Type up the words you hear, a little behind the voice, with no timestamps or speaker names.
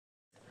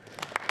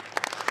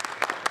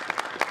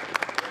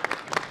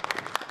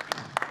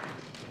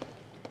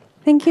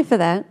Thank you for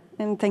that,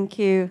 and thank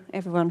you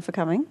everyone for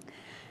coming.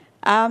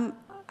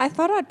 I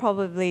thought I'd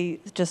probably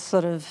just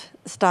sort of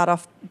start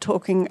off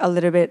talking a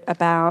little bit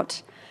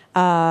about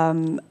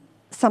some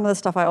of the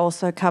stuff I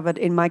also covered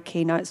in my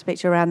keynote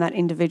speech around that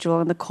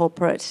individual and the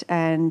corporate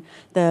and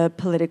the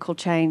political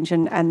change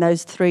and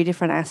those three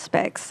different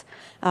aspects.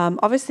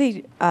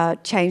 Obviously,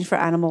 change for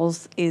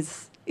animals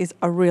is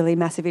a really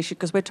massive issue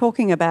because we're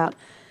talking about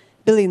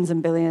billions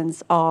and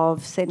billions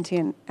of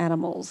sentient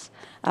animals.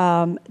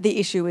 The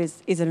issue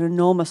is an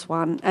enormous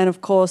one, and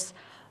of course,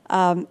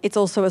 it's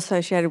also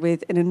associated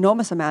with an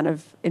enormous amount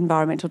of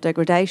environmental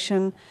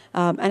degradation,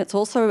 and it's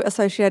also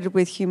associated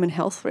with human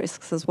health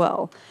risks as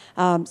well.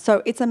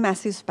 So it's a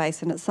massive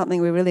space, and it's something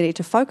we really need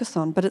to focus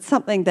on, but it's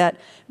something that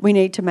we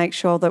need to make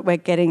sure that we're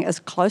getting as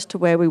close to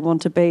where we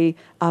want to be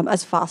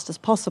as fast as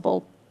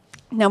possible.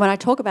 Now, when I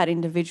talk about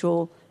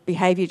individual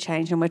behaviour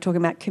change, and we're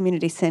talking about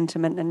community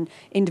sentiment and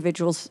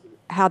individuals,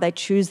 how they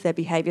choose their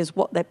behaviours,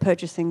 what their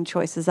purchasing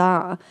choices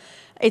are,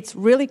 it's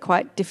really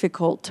quite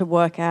difficult to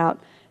work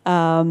out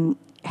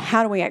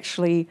how do we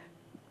actually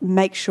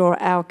make sure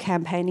our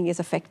campaigning is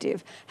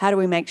effective? How do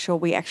we make sure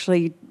we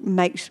actually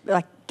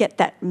get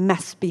that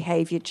mass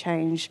behaviour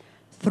change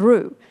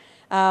through?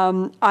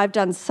 I've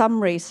done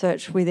some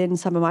research within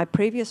some of my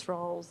previous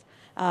roles,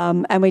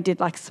 and we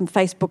did like some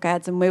Facebook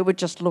ads, and we would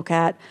just look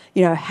at,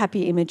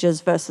 happy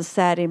images versus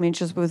sad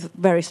images with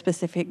very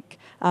specific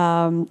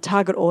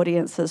target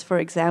audiences, for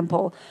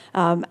example.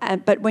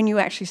 But when you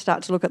actually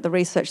start to look at the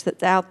research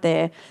that's out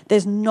there,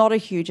 there's not a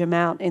huge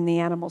amount in the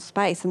animal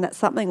space, and that's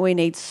something we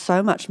need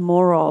so much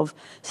more of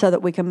so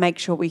that we can make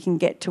sure we can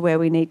get to where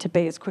we need to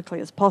be as quickly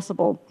as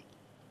possible.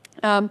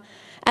 And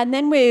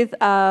then with,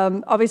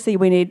 obviously,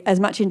 we need as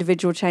much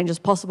individual change as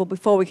possible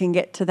before we can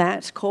get to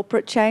that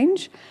corporate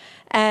change.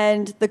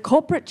 And the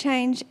corporate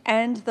change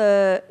and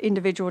the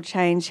individual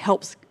change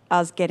helps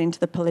us get into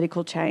the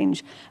political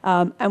change.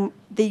 And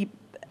the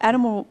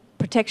animal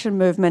protection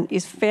movement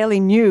is fairly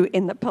new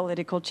in the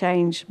political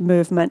change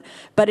movement,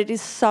 but it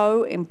is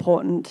so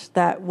important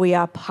that we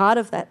are part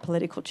of that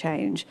political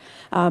change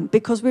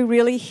because we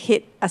really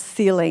hit a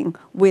ceiling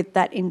with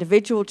that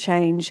individual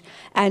change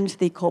and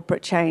the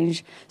corporate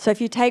change. So if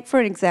you take,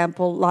 for an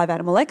example, live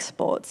animal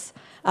exports,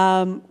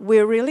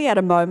 we're really at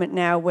a moment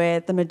now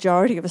where the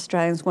majority of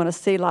Australians want to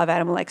see live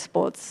animal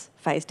exports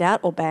phased out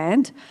or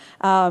banned.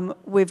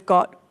 We've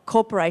got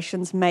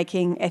corporations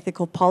making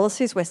ethical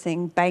policies. We're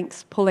seeing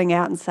banks pulling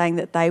out and saying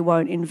that they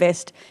won't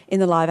invest in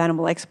the live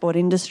animal export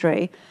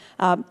industry.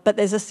 But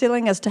there's a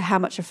ceiling as to how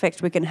much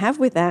effect we can have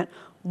with that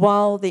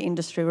while the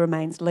industry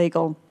remains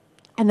legal.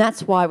 And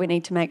that's why we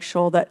need to make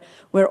sure that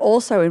we're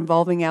also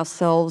involving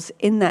ourselves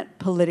in that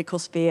political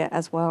sphere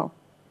as well.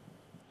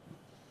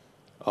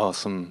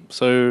 Awesome.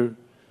 So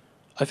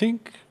I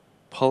think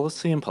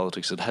policy and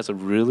politics, it has a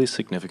really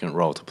significant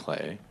role to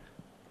play,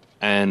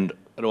 and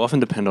it'll often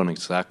depend on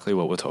exactly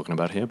what we're talking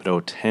about here, but it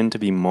will tend to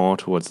be more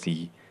towards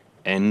the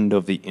end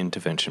of the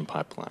intervention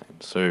pipeline.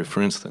 So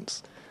for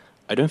instance,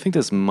 I don't think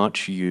there's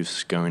much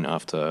use going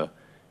after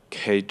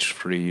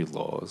cage-free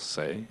laws,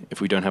 say,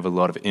 if we don't have a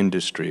lot of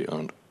industry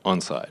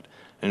on side.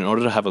 And in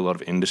order to have a lot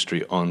of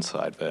industry on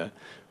side there,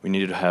 we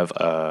need to have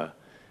a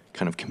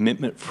kind of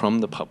commitment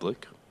from the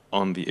public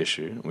on the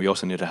issue. We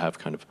also need to have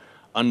kind of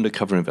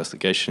undercover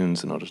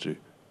investigations in order to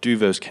do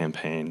those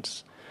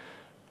campaigns.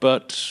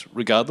 But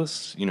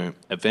regardless,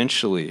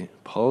 eventually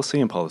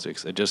policy and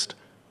politics, it just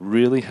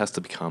really has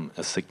to become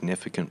a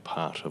significant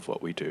part of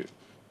what we do.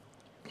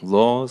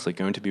 Laws are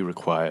going to be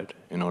required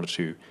in order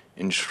to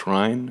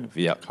enshrine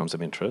the outcomes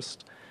of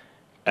interest.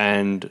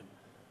 And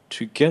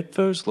to get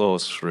those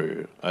laws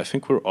through, I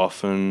think we're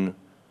often,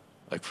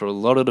 for a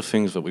lot of the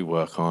things that we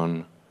work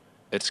on,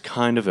 it's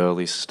kind of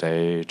early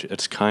stage,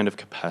 it's kind of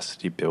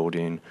capacity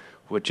building,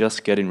 we're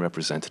just getting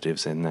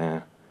representatives in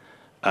there.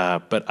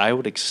 But I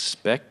would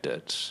expect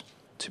it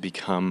to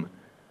become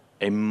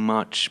a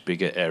much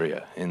bigger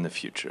area in the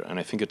future. And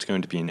I think it's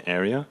going to be an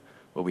area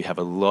where we have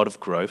a lot of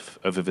growth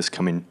over this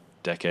coming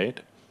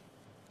decade.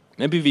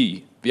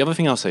 Maybe the other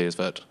thing I'll say is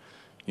that,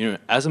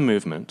 as a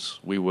movement,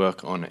 we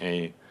work on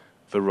a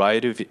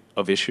variety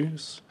of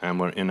issues, and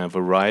we're in a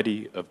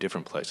variety of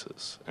different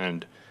places.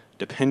 And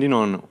depending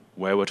on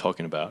where we're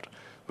talking about,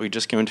 we're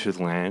just going to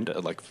land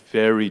at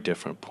very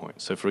different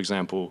points. So for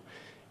example,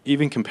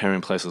 even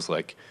comparing places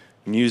like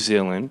New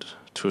Zealand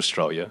to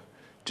Australia,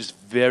 just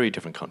very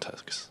different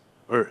contexts.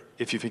 Or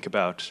if you think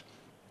about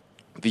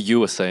the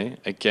USA,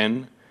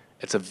 again,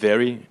 it's a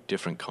very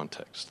different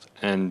context.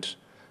 And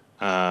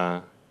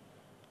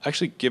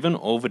actually, given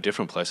all the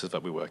different places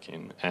that we work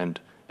in, and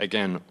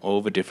again,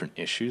 all the different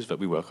issues that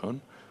we work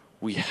on,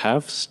 we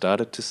have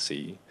started to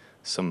see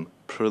some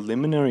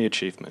preliminary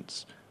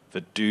achievements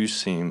that do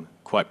seem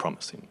quite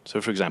promising. So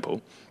for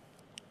example,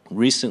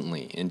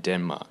 recently in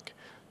Denmark,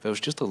 there was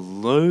just a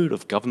load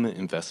of government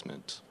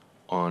investment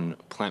on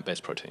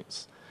plant-based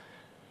proteins.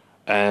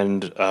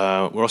 And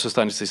we're also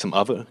starting to see some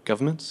other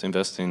governments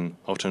invest in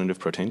alternative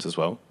proteins as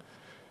well.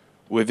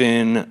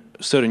 Within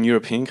certain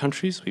European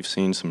countries, we've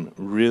seen some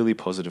really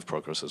positive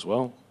progress as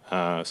well.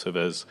 So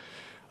there's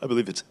I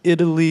believe it's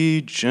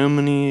Italy,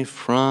 Germany,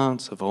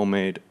 France have all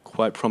made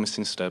quite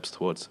promising steps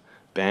towards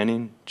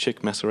banning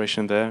chick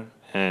maceration there.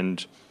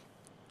 And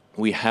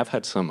we have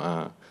had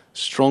some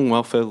strong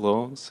welfare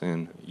laws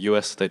in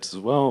US states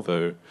as well,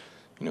 though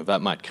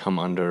that might come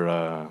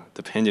under,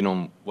 depending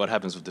on what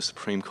happens with the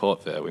Supreme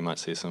Court there, we might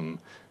see some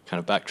kind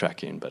of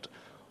backtracking. But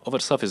all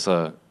that stuff is,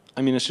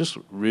 it's just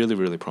really,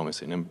 really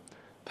promising. And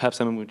perhaps,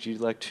 Emma, would you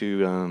like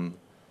to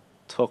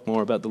talk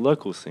more about the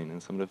local scene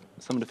and some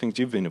of the things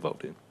you've been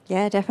involved in?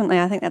 Yeah, definitely.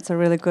 I think that's a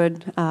really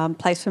good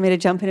place for me to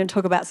jump in and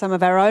talk about some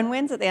of our own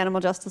wins at the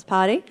Animal Justice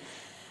Party.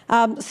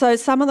 So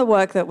some of the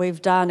work that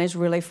we've done is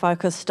really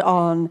focused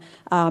on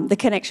the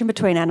connection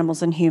between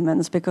animals and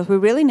humans, because we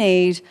really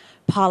need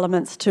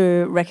parliaments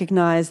to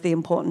recognise the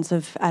importance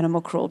of animal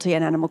cruelty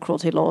and animal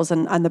cruelty laws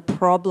and the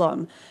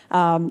problem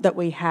that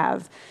we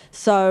have.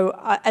 So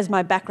as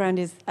my background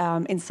is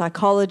in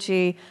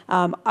psychology,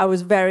 I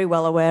was very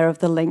well aware of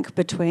the link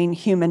between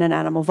human and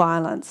animal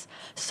violence.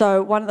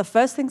 So one of the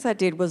first things I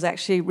did was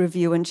actually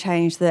review and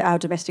change our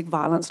domestic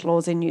violence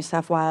laws in New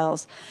South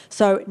Wales.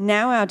 So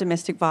now our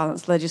domestic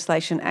violence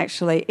legislation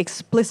actually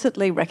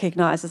explicitly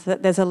recognises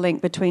that there's a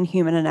link between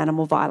human and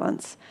animal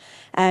violence.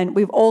 And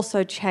we've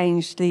also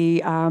changed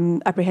the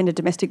apprehended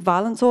domestic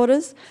violence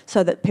orders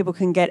so that people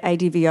can get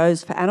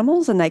ADVOs for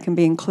animals and they can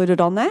be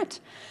included on that.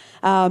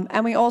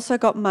 And we also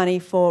got money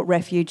for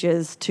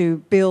refuges to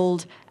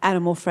build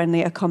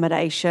animal-friendly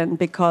accommodation,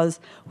 because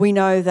we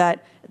know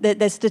that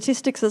there's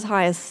statistics as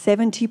high as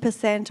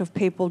 70% of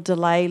people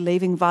delay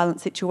leaving violent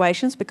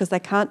situations because they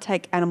can't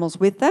take animals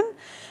with them,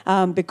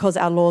 because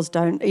our laws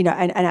don't,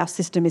 and our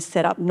system is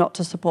set up not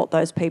to support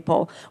those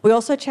people. We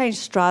also changed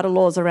strata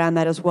laws around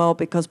that as well,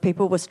 because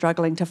people were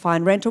struggling to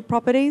find rental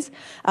properties.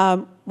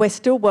 We're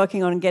still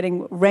working on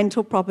getting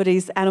rental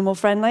properties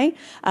animal-friendly,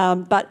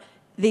 but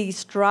the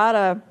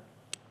strata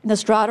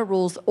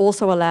rules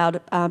also allowed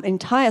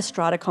entire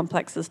strata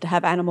complexes to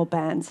have animal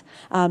bans.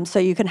 So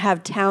you can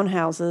have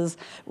townhouses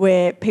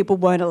where people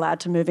weren't allowed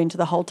to move into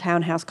the whole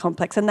townhouse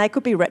complex, and they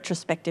could be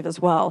retrospective as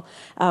well.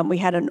 We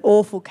had an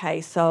awful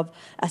case of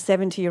a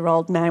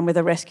 70-year-old man with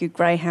a rescued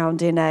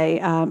greyhound in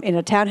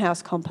a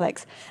townhouse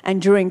complex,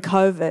 and during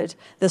COVID,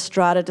 the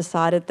strata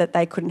decided that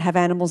they couldn't have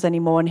animals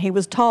anymore, and he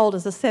was told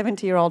as a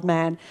 70-year-old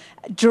man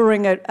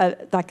during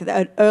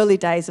the early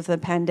days of the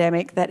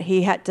pandemic that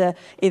he had to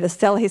either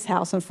sell his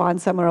house and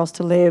find somewhere else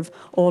to live,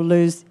 or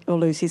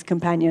lose his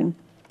companion.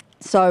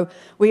 So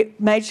we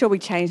made sure we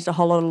changed a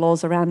whole lot of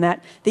laws around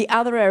that. The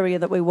other area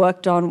that we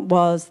worked on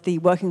was the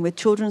working with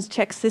children's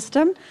check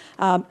system.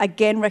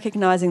 Again,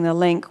 recognising the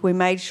link, we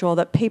made sure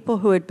that people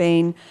who had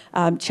been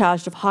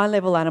charged of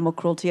high-level animal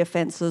cruelty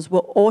offences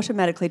were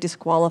automatically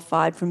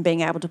disqualified from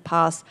being able to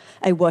pass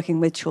a working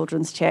with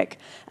children's check.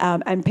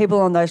 And people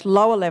on those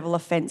lower-level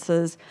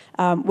offences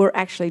were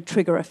actually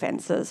trigger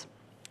offences.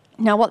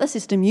 Now, what the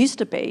system used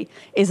to be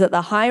is that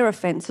the higher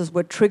offences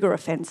were trigger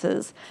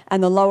offences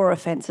and the lower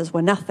offences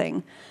were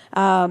nothing.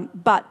 And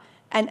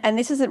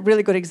this is a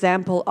really good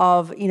example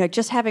of,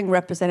 just having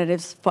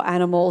representatives for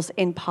animals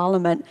in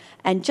Parliament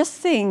and just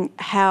seeing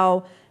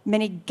how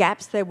many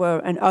gaps there were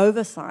and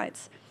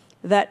oversights,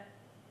 that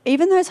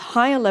even those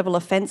higher level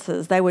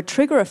offences, they were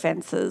trigger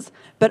offences,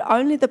 but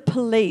only the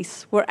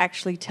police were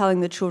actually telling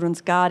the children's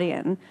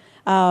guardian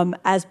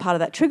as part of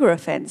that trigger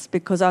offence,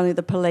 because only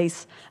the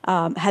police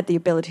had the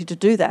ability to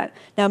do that.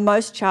 Now,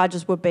 most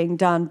charges were being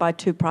done by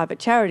 2 private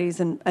charities,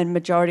 and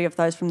majority of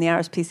those from the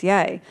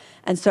RSPCA.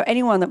 And so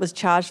anyone that was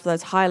charged for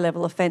those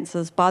high-level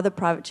offences by the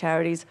private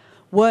charities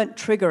weren't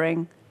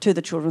triggering to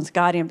the children's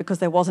guardian, because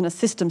there wasn't a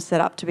system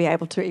set up to be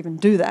able to even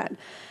do that.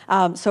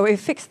 So we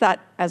fixed that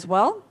as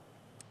well.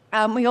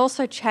 We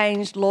also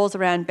changed laws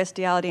around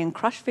bestiality and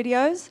crush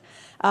videos.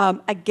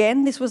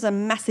 Again, this was a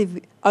massive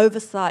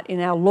oversight in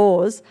our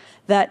laws,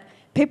 that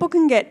people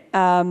can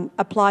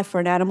apply for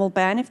an animal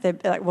ban if they're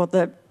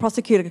the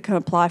prosecutor can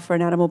apply for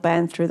an animal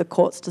ban through the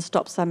courts to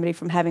stop somebody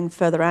from having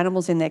further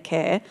animals in their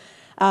care,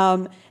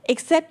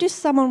 except if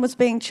someone was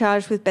being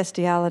charged with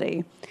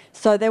bestiality.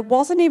 So there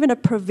wasn't even a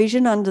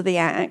provision under the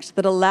Act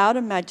that allowed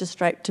a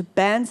magistrate to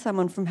ban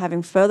someone from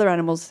having further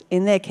animals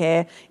in their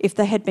care if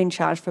they had been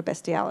charged for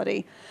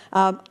bestiality.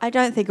 I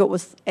don't think it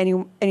was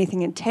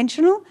anything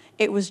intentional.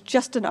 It was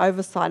just an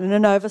oversight, and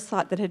an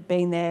oversight that had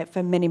been there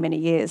for many, many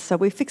years. So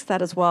we fixed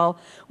that as well.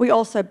 We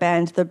also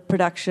banned the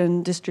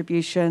production,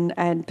 distribution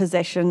and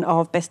possession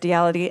of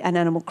bestiality and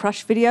animal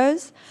crush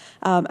videos.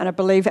 And I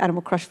believe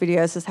animal crush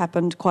videos has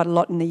happened quite a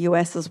lot in the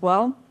US as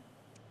well.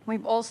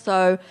 We've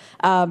also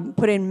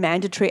put in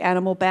mandatory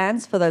animal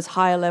bans for those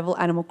higher level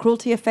animal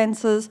cruelty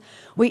offences.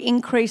 We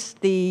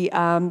increased the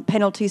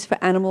penalties for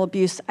animal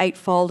abuse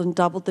 8-fold and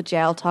doubled the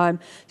jail time,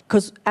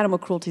 because animal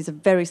cruelty is a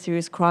very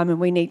serious crime, and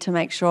we need to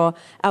make sure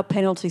our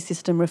penalty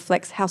system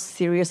reflects how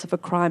serious of a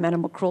crime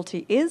animal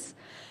cruelty is.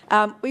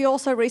 We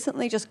also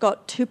recently just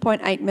got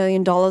 $2.8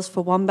 million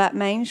for wombat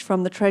mange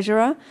from the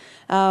Treasurer.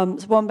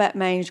 Wombat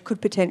mange could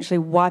potentially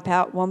wipe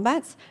out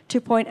wombats.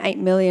 $2.8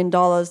 million,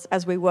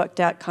 as we worked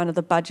out kind of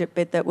the budget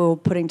bit that we were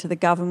putting to the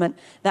government,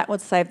 that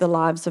would save the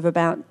lives of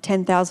about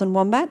 10,000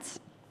 wombats.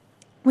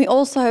 We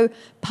also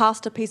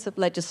passed a piece of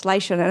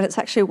legislation, and it's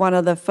actually one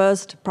of the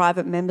first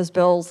private members'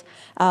 bills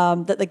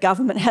that the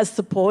government has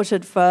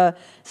supported for,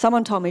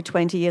 someone told me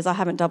 20 years, I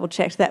haven't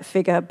double-checked that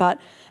figure, but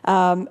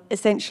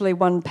essentially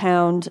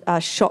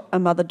 £1 shot a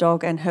mother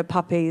dog and her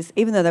puppies,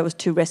 even though there was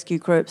 2 rescue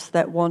groups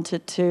that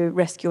wanted to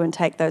rescue and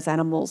take those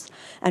animals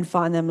and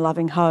find them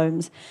loving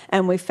homes.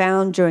 And we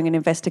found during an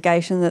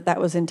investigation that that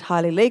was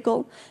entirely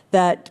legal,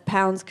 that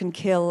pounds can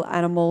kill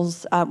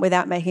animals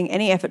without making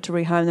any effort to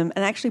rehome them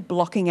and actually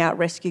blocking out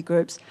rescue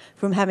groups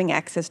from having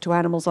access to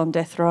animals on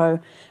death row.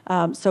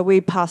 So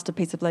we passed a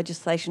piece of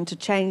legislation to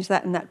change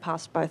that, and that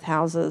passed both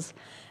houses.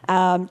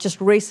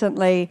 Just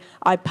recently,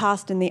 I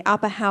passed in the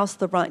upper house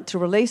the right to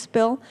release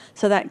bill,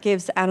 so that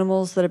gives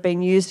animals that have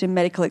been used in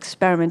medical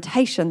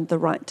experimentation the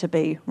right to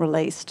be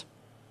released.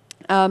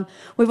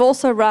 We've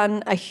also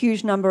run a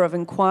huge number of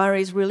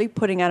inquiries, really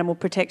putting animal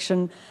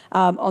protection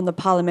on the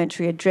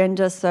parliamentary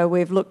agenda. So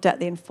we've looked at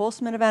the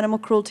enforcement of animal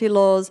cruelty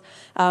laws.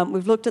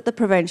 We've looked at the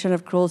prevention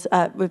of cruelty.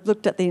 We've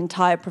looked at the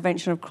entire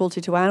Prevention of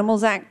Cruelty to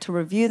Animals Act to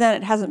review that.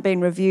 It hasn't been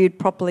reviewed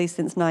properly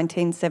since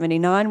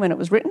 1979 when it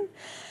was written.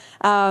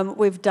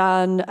 We've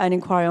done an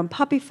inquiry on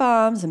puppy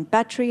farms and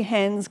battery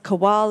hens,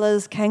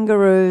 koalas,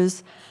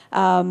 kangaroos,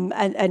 and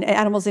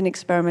animals in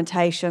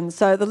experimentation.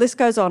 So the list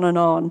goes on and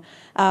on.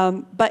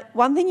 But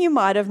one thing you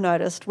might have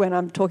noticed when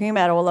I'm talking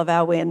about all of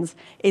our wins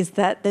is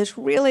that there's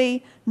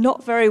really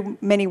not very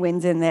many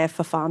wins in there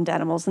for farmed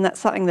animals, and that's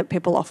something that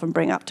people often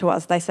bring up to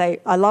us. They say,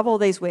 I love all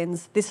these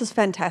wins, this is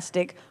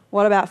fantastic,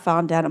 what about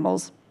farmed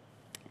animals?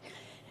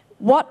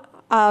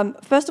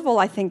 First of all,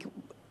 I think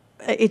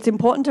it's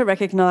important to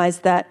recognise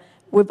that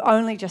we've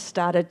only just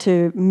started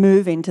to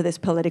move into this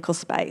political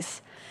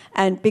space.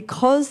 And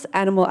because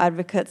animal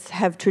advocates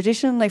have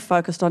traditionally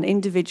focused on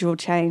individual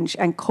change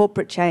and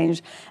corporate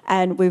change,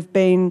 and we've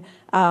been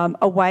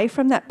away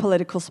from that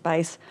political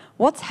space,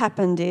 what's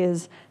happened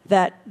is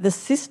that the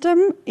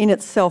system in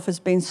itself has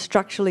been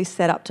structurally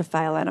set up to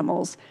fail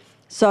animals.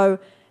 So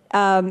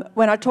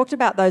when I talked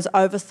about those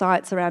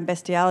oversights around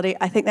bestiality,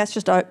 I think that's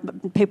just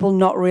people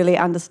not really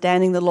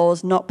understanding the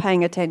laws, not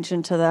paying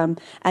attention to them,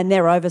 and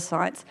their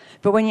oversights.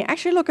 But when you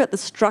actually look at the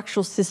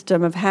structural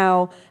system of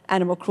how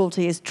animal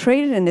cruelty is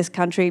treated in this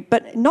country,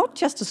 but not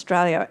just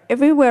Australia,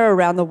 everywhere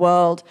around the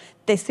world,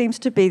 there seems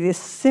to be this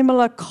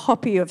similar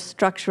copy of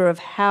structure of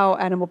how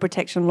animal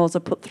protection laws are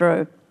put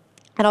through.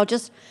 And I'll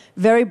just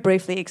very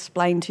briefly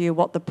explain to you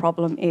what the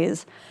problem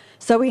is.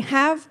 So we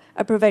have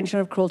a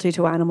Prevention of Cruelty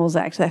to Animals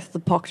Act, that's the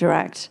POCTA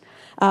Act,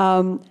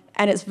 and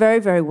it's very,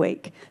 very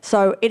weak.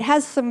 So it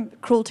has some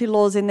cruelty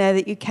laws in there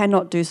that you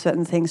cannot do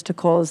certain things to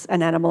cause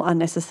an animal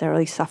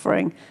unnecessarily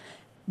suffering.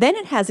 Then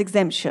it has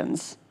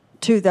exemptions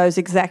to those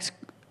exact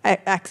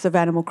acts of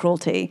animal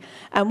cruelty.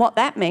 And what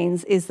that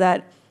means is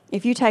that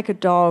if you take a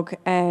dog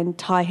and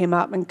tie him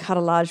up and cut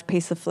a large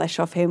piece of flesh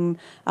off him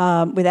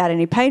without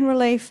any pain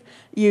relief,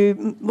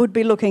 you would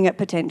be looking at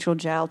potential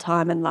jail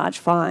time and large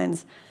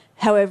fines.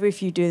 However,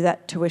 if you do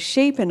that to a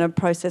sheep in a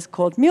process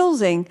called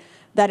mulesing,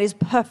 that is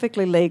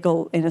perfectly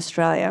legal in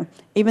Australia,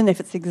 even if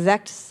it's the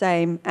exact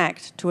same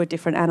act to a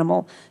different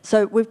animal.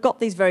 So we've got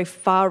these very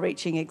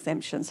far-reaching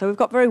exemptions. So we've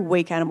got very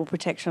weak animal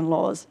protection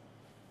laws.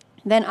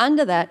 Then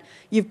under that,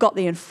 you've got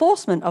the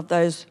enforcement of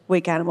those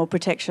weak animal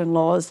protection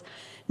laws.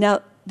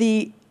 Now,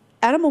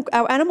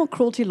 our animal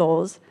cruelty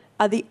laws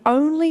are the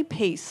only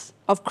piece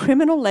of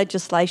criminal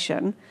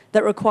legislation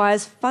that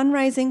requires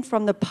fundraising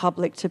from the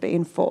public to be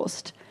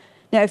enforced.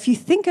 Now, if you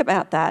think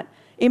about that,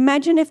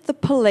 imagine if the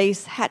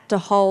police had to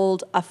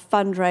hold a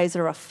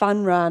fundraiser, a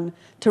fun run,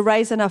 to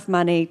raise enough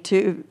money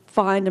to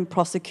find and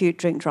prosecute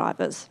drink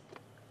drivers.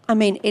 I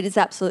mean, it is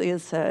absolutely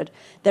absurd.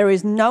 There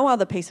is no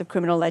other piece of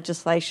criminal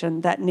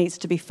legislation that needs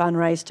to be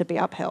fundraised to be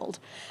upheld.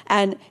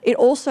 And it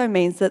also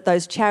means that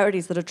those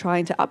charities that are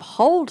trying to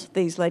uphold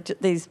this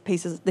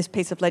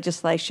piece of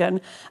legislation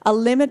are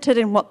limited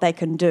in what they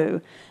can do.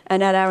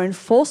 And at our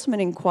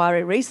enforcement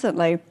inquiry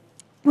recently,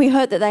 we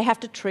heard that they have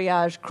to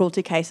triage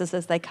cruelty cases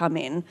as they come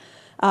in.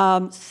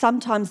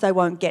 Sometimes they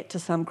won't get to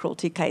some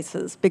cruelty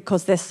cases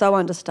because they're so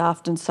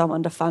understaffed and so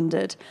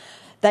underfunded.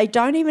 They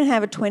don't even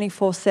have a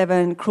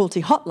 24/7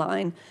 cruelty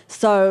hotline,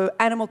 so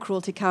animal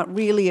cruelty can't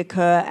really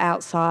occur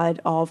outside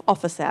of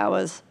office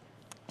hours.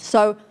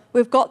 So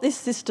we've got this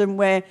system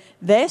where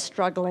they're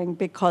struggling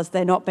because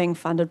they're not being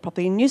funded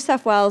properly. In New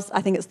South Wales,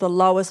 I think it's the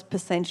lowest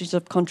percentage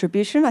of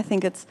contribution. I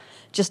think it's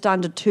just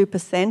under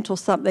 2% or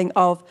something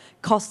of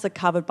costs are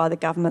covered by the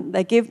government.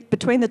 They give,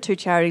 between the two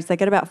charities, they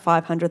get about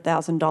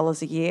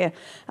 $500,000 a year.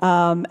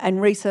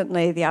 And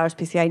recently, the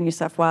RSPCA in New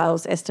South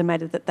Wales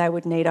estimated that they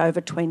would need over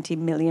 $20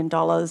 million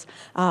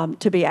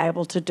to be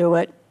able to do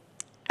it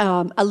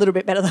a little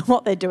bit better than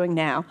what they're doing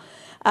now.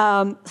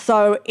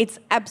 So it's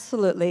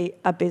absolutely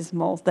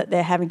abysmal that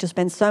they're having to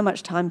spend so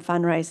much time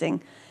fundraising.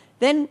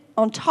 Then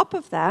on top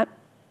of that,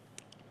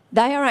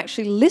 they are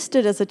actually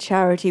listed as a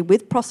charity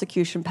with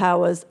prosecution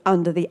powers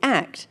under the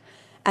Act.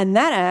 And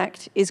that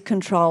act is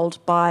controlled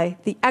by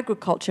the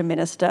Agriculture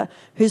Minister,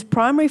 whose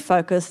primary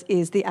focus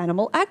is the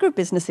animal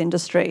agribusiness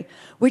industry,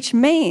 which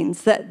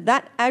means that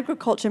that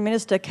Agriculture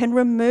Minister can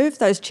remove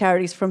those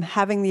charities from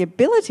having the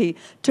ability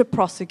to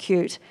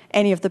prosecute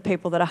any of the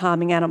people that are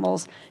harming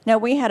animals. Now,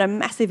 we had a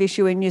massive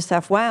issue in New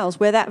South Wales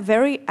where that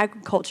very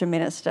Agriculture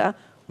Minister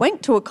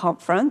went to a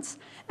conference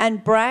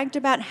and bragged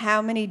about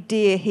how many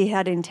deer he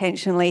had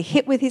intentionally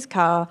hit with his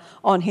car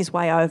on his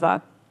way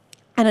over.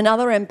 And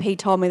another MP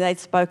told me they'd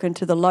spoken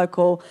to the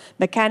local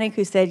mechanic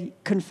who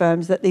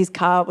confirms that his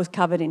car was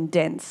covered in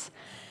dents.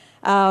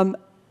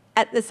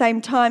 At the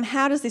same time,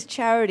 how does this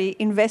charity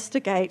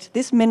investigate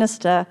this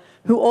minister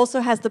who also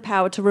has the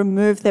power to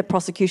remove their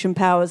prosecution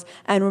powers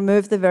and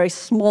remove the very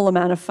small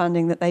amount of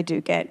funding that they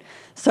do get?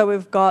 So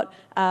we've got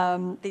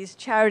these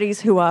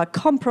charities who are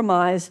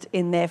compromised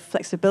in their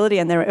flexibility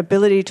and their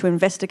ability to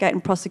investigate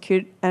and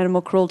prosecute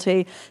animal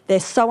cruelty. They're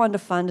so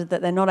underfunded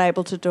that they're not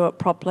able to do it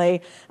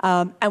properly.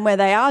 And where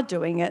they are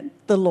doing it,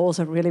 the laws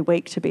are really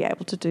weak to be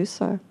able to do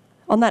so.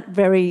 On that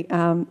very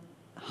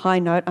high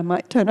note, I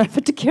might turn over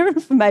to Kieran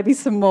for maybe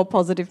some more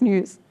positive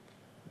news.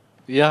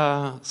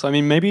 Yeah, so I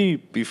mean, maybe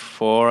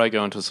before I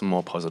go into some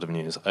more positive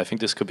news, I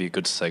think this could be a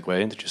good segue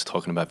into just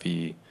talking about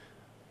the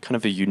kind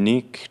of the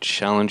unique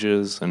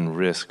challenges and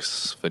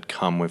risks that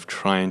come with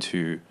trying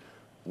to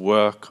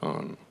work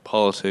on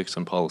politics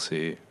and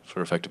policy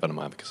for effective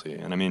animal advocacy.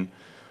 And I mean,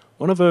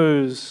 one of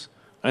those,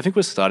 I think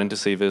we're starting to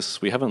see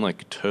this, we haven't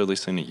like totally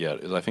seen it yet,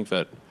 is I think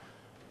that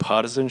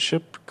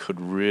partisanship could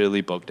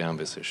really bog down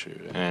this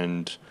issue.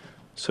 And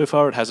so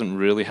far it hasn't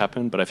really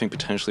happened, but I think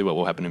potentially what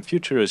will happen in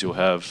future is you'll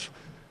have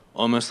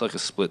almost like a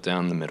split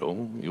down the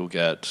middle. You'll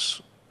get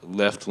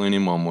left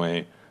leaning one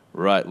way,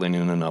 right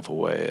leaning another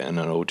way, and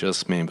it'll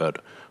just mean that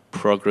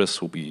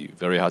progress will be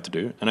very hard to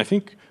do. And I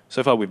think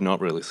so far we've not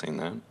really seen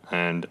that.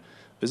 And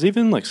there's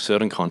even like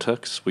certain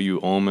contexts where you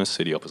almost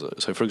see the opposite.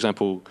 So for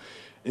example,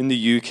 in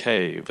the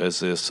UK,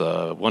 there's this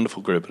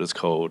wonderful group that is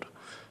called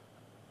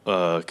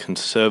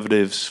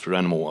Conservatives for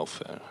Animal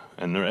Welfare.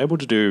 And they're able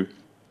to do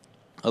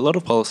a lot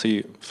of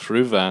policy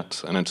through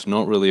that, and it's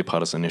not really a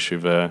partisan issue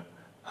there.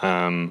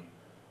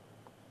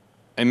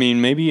 I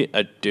mean, maybe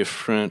a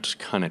different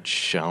kind of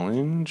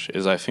challenge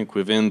is I think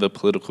within the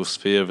political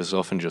sphere, there's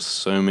often just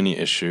so many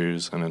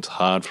issues, and it's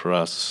hard for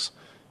us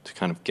to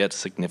kind of get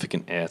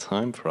significant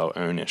airtime for our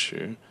own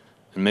issue.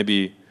 And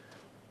maybe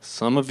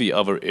some of the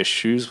other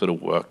issues that are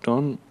worked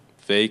on,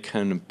 they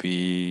can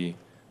be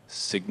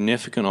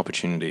significant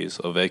opportunities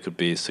or they could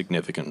be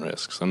significant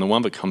risks. And the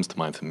one that comes to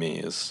mind for me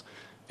is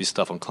the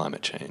stuff on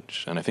climate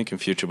change. And I think in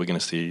future we're going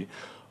to see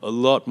a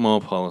lot more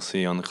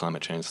policy on the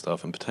climate change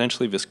stuff, and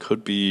potentially this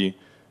could be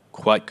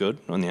quite good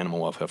on the animal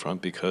welfare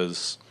front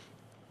because,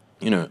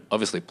 you know,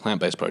 obviously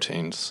plant-based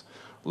proteins,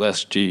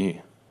 less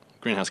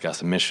greenhouse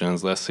gas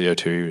emissions, less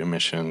CO2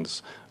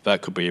 emissions,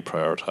 that could be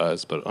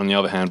prioritized. But on the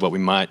other hand, what we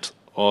might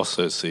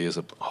also see is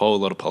a whole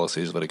lot of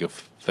policies that are going to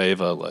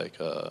favor like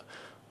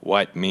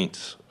white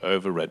meat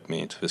over red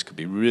meat. This could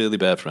be really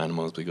bad for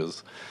animals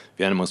because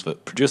the animals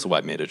that produce the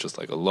white meat are just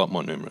like a lot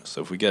more numerous.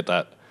 So if we get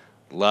that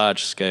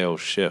large-scale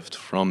shift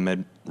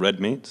from red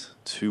meat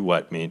to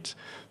white meat,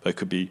 there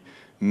could be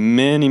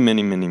many,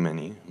 many, many,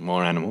 many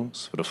more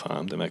animals that are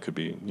farmed, and that could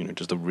be, you know,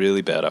 just a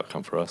really bad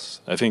outcome for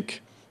us. I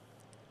think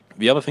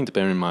the other thing to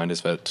bear in mind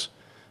is that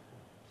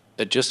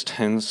it just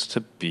tends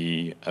to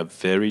be a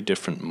very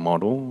different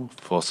model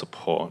for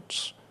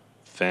support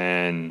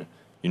than,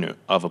 you know,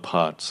 other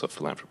parts of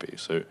philanthropy.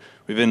 So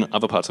within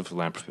other parts of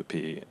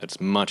philanthropy, it's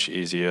much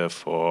easier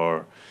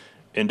for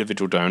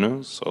individual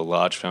donors or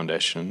large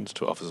foundations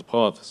to offer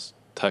support. There's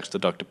tax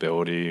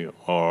deductibility,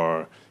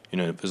 or, you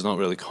know, there's not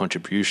really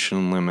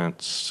contribution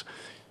limits.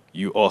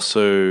 You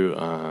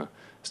also,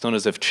 it's not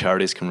as if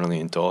charities can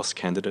really endorse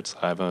candidates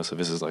either, so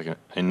this is like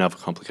another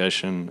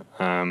complication.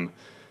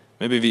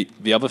 Maybe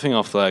the other thing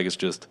I'll flag is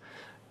just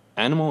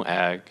animal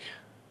ag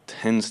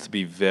tends to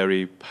be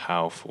very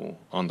powerful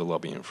on the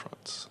lobbying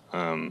fronts.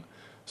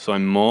 So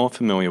I'm more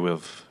familiar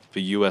with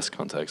the US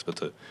context, but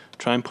to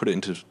try and put it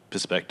into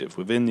perspective,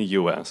 within the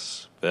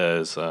US,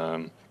 there's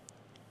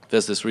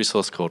this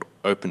resource called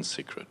Open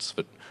Secrets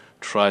that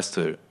tries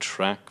to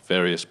track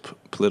various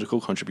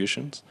political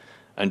contributions,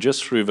 and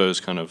just through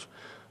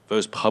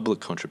those public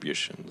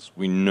contributions,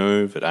 we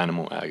know that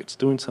animal ag, it's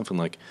doing something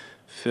like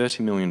 $30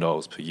 million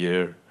per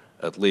year,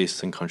 at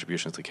least, in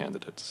contributions to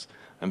candidates.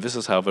 And this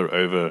is how they're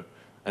over,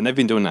 and they've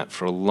been doing that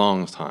for a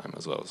long time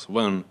as well. So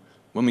when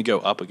we go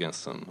up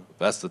against them,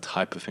 that's the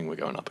type of thing we're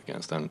going up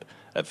against. And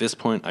at this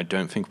point, I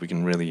don't think we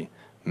can really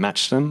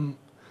match them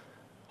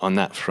on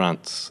that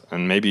front.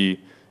 And maybe,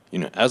 you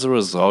know, as a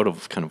result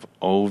of kind of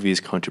all these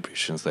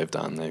contributions they've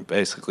done, they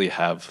basically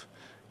have,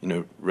 you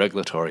know,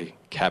 regulatory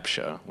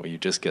capture, where you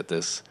just get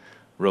this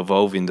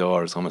revolving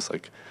door. It's almost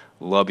like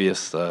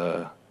lobbyists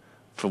for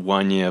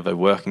 1 year, they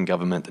work in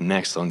government, the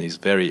next on these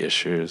very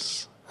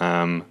issues.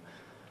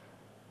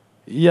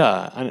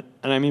 Yeah, and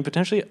I mean,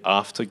 potentially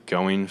after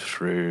going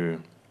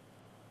through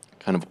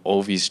kind of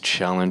all these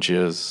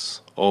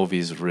challenges, all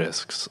these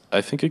risks,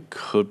 I think it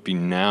could be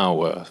now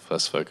worth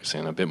us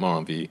focusing a bit more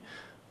on the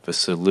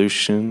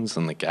solutions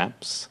and the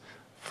gaps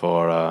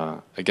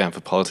for, again,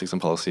 for politics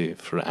and policy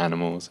for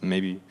animals.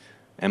 Maybe,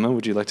 Emma,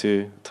 would you like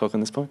to talk on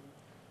this point?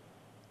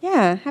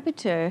 Yeah, happy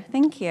to.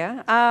 Thank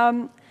you.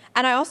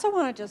 And I also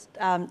want to just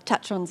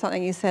touch on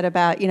something you said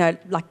about,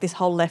 like this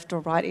whole left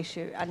or right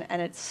issue.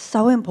 And it's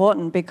so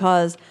important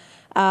because,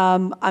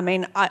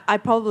 I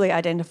probably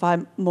identify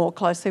more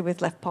closely with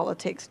left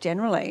politics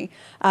generally.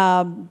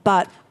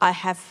 But I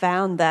have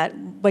found that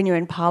when you're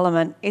in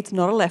Parliament, it's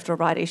not a left or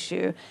right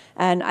issue.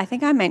 And I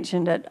think I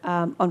mentioned it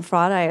on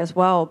Friday as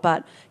well.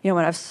 But,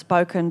 when I've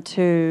spoken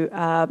to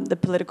the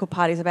political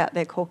parties about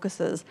their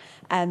caucuses,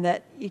 and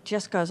that it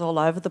just goes all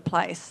over the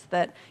place,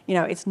 that,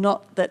 it's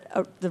not that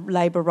the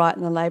Labor right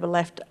and the Labor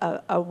left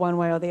are one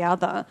way or the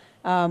other.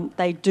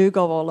 They do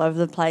go all over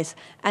the place.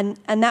 And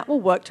that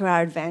will work to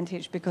our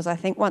advantage, because I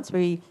think once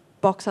we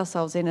box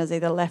ourselves in as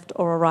either left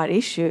or a right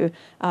issue,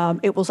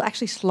 it will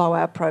actually slow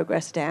our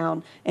progress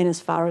down in as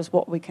far as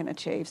what we can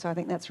achieve. So I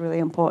think that's really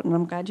important.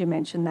 I'm glad you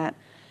mentioned that.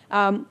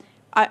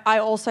 I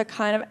also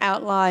kind of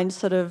outlined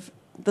sort of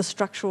the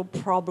structural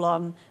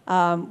problem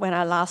when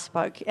I last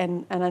spoke,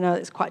 and I know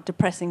it's quite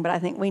depressing, but I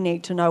think we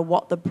need to know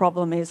what the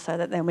problem is so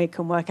that then we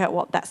can work out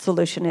what that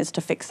solution is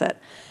to fix it.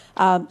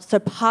 So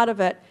part of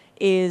it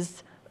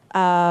is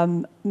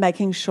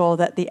making sure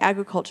that the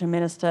Agriculture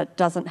Minister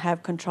doesn't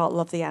have control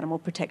of the animal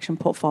protection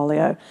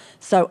portfolio.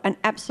 So an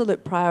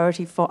absolute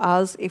priority for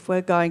us, if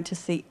we're going to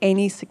see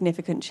any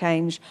significant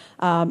change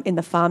in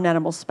the farmed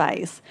animal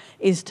space,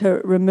 is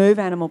to remove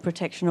animal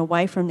protection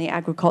away from the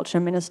Agriculture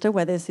Minister,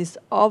 where there's this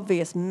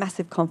obvious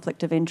massive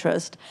conflict of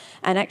interest,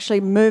 and actually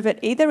move it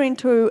either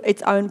into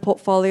its own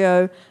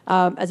portfolio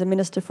as a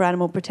Minister for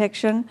Animal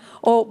Protection,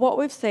 or what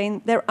we've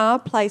seen, there are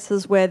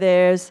places where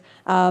there's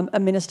a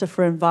Minister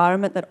for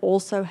Environment that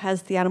also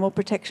has the animal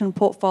protection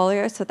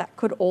portfolio, so that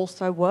could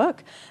also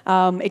work.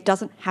 It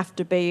doesn't have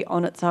to be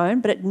on its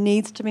own, but it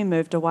needs to be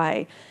moved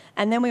away.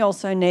 And then we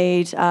also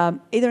need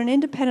either an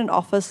independent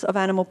office of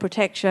animal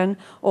protection,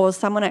 or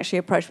someone actually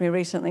approached me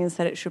recently and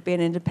said it should be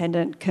an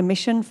independent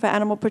commission for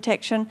animal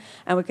protection,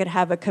 and we could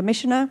have a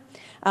commissioner,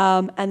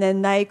 and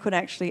then they could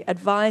actually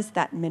advise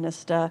that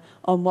minister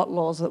on what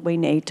laws that we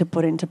need to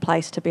put into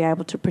place to be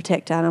able to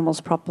protect animals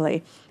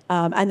properly.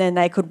 And then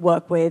they could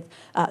work with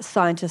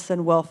scientists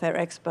and welfare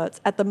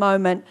experts. At the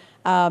moment,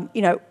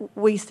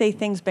 we see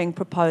things being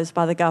proposed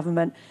by the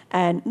government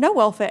and no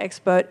welfare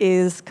expert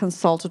is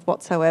consulted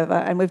whatsoever.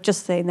 And we've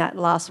just seen that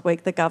last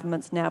week. The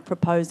government's now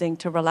proposing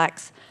to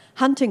relax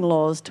hunting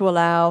laws to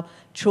allow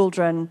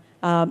children,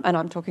 and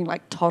I'm talking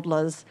like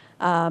toddlers,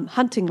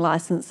 hunting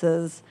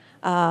licences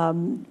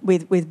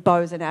with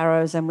bows and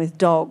arrows and with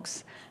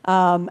dogs.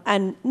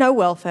 And no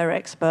welfare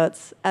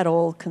experts at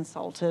all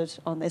consulted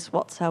on this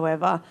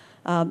whatsoever.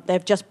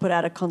 They've just put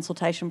out a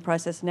consultation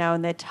process now,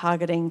 and they're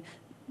targeting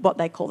what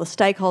they call the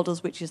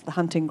stakeholders, which is the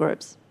hunting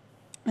groups.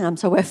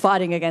 So we're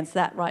fighting against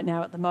that right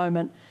now at the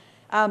moment.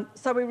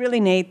 So we really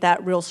need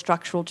that real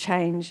structural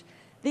change.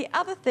 The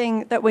other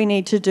thing that we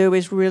need to do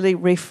is really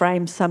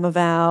reframe some of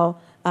our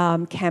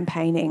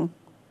campaigning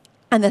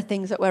and the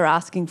things that we're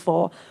asking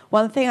for.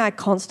 One thing I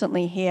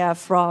constantly hear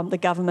from the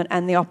government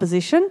and the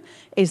opposition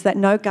is that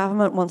no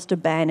government wants to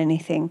ban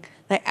anything.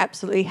 They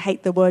absolutely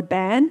hate the word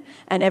ban,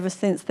 and ever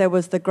since there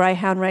was the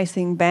greyhound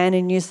racing ban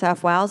in New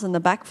South Wales and the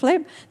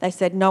backflip, they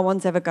said no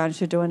one's ever going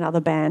to do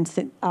another ban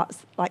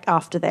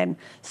after then.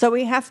 So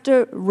we have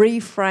to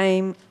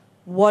reframe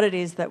what it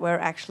is that we're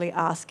actually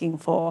asking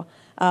for.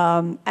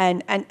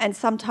 And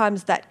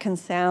sometimes that can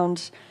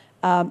sound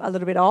a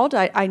little bit odd.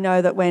 I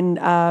know that when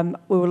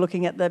we were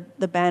looking at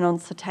the ban on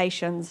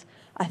cetaceans,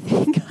 I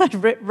think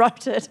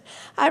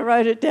I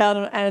wrote it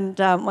down, and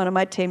one of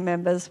my team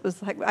members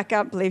was like, I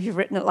can't believe you've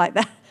written it like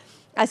that.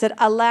 I said,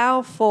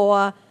 allow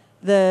for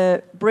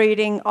the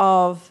breeding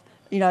of,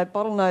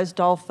 bottlenose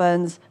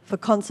dolphins for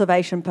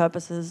conservation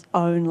purposes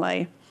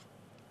only.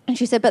 And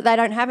she said, but they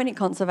don't have any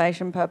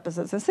conservation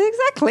purposes. I said,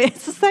 exactly,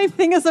 it's the same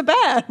thing as a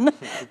ban.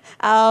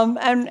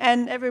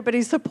 And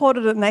everybody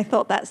supported it, and they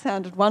thought that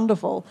sounded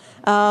wonderful.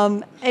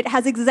 It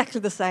has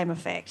exactly the same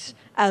effect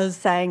as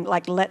saying,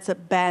 like, let's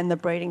ban the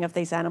breeding of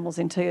these animals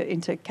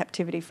into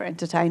captivity for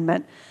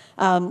entertainment.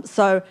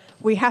 So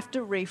we have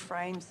to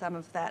reframe some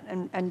of that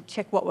and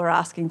check what we're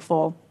asking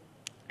for.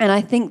 And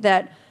I think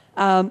that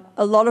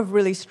a lot of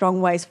really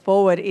strong ways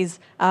forward is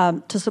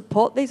to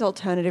support these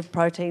alternative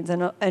proteins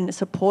and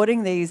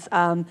supporting these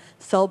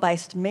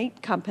cell-based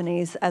meat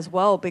companies as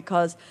well,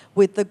 because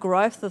with the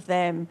growth of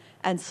them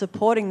and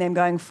supporting them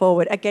going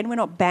forward, again, we're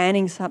not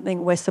banning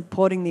something, we're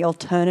supporting the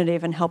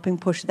alternative and helping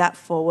push that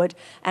forward.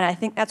 And I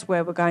think that's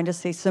where we're going to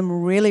see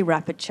some really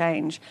rapid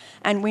change.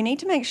 And we need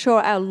to make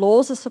sure our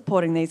laws are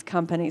supporting these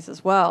companies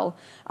as well.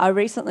 I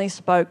recently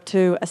spoke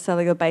to a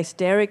cellular-based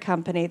dairy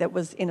company that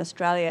was in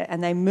Australia,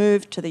 and they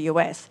moved to the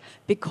US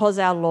because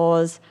our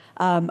laws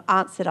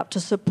aren't set up to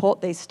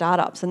support these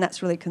startups, and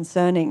that's really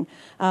concerning.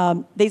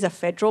 These are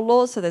federal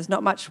laws, so there's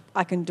not much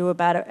I can do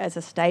about it as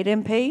a state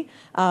MP,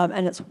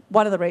 and it's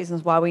one of the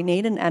reasons why we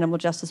need an Animal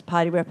Justice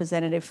Party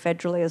representative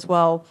federally as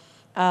well.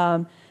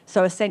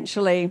 So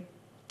essentially,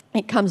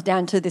 it comes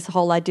down to this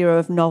whole idea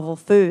of novel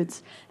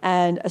foods,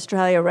 and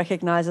Australia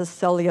recognises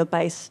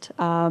cellular-based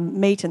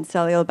meat and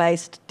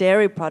cellular-based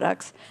dairy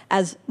products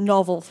as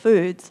novel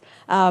foods,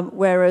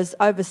 whereas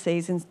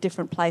overseas in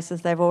different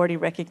places they've already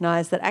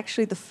recognised that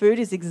actually the food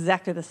is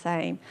exactly the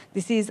same.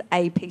 This is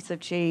a piece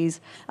of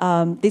cheese,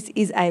 this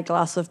is a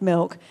glass of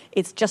milk.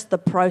 It's just the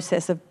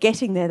process of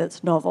getting there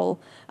that's novel,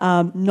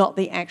 not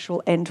the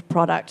actual end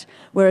product.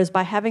 Whereas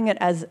by having it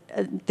as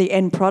the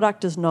end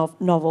product is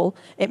novel,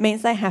 it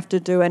means they have to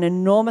do an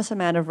enormous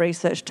amount of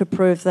research to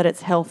prove that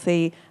it's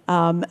healthy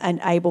and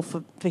able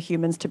for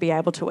humans to be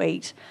able to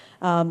eat.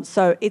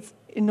 So it's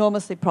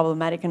enormously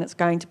problematic, and it's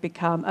going to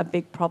become a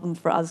big problem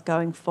for us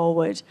going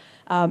forward.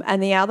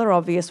 And the other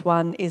obvious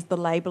one is the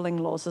labelling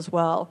laws as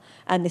well.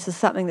 And this is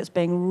something that's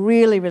being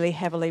really, really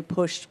heavily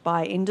pushed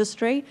by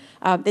industry.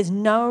 There's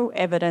no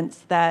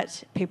evidence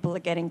that people are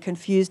getting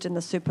confused in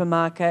the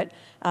supermarket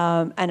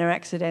and are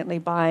accidentally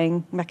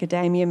buying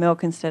macadamia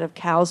milk instead of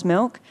cow's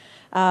milk.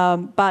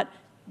 But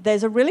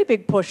there's a really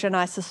big push, and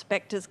I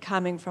suspect it's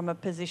coming from a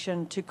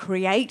position to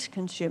create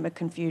consumer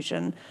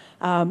confusion,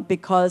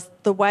 because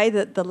the way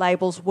that the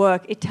labels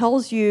work, it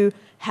tells you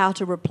how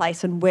to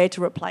replace and where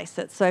to replace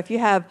it. So if you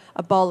have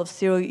a bowl of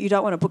cereal, you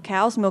don't want to put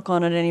cow's milk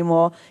on it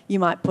anymore, you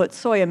might put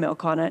soya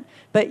milk on it,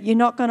 but you're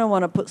not going to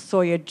want to put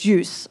soya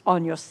juice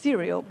on your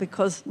cereal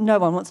because no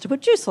one wants to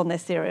put juice on their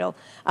cereal.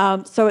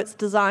 So it's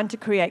designed to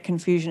create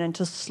confusion and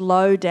to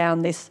slow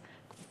down this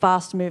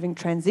fast-moving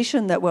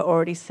transition that we're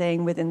already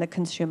seeing within the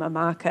consumer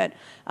market.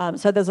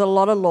 So there's a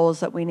lot of laws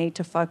that we need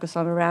to focus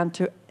on around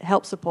to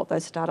help support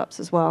those startups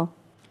as well.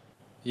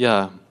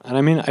 Yeah, and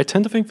I mean, I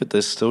tend to think that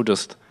there's still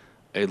just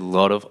a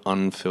lot of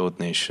unfilled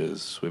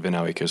niches within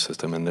our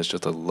ecosystem, and there's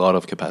just a lot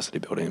of capacity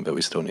building that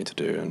we still need to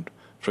do. And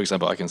for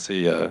example, I can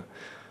see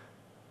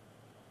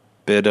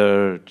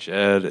Bitter,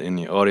 Jed in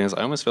the audience.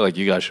 I almost feel like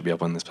you guys should be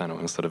up on this panel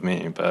instead of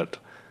me, but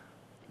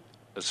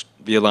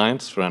the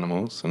Alliance for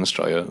Animals in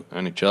Australia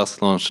only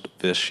just launched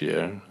this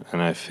year,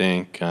 and I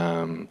think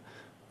there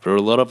are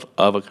a lot of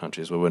other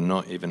countries where we're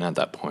not even at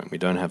that point. We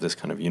don't have this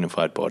kind of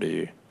unified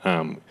body,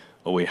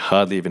 or we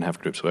hardly even have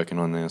groups working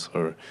on this,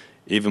 or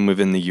even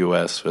within the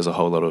US, there's a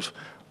whole lot of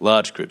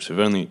large groups who've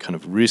only kind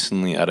of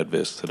recently added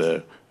this to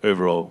their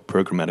overall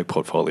programmatic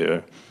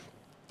portfolio.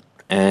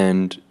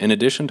 And in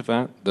addition to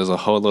that, there's a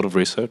whole lot of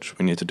research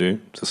we need to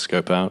do to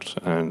scope out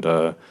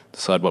and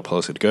decide what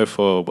policy to go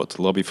for, what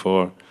to lobby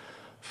for.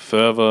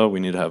 Further, we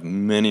need to have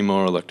many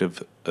more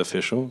elected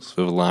officials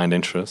with aligned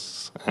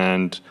interests.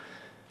 And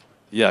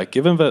yeah,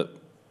 given that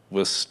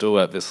we're still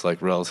at this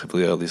like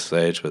relatively early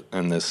stage,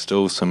 and there's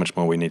still so much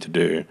more we need to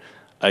do,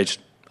 I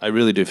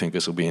really do think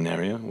this will be an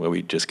area where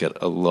we just get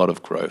a lot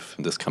of growth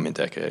in this coming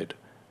decade.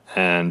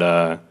 And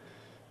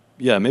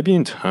yeah, maybe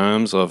in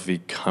terms of the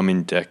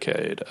coming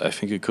decade, I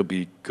think it could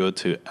be good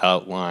to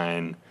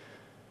outline,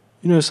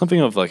 something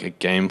of like a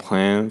game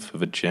plan for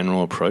the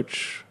general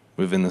approach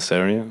within this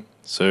area.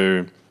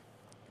 So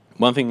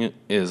one thing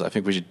is, I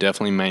think we should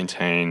definitely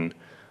maintain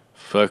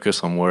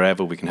focus on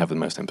wherever we can have the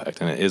most impact.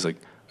 And it is a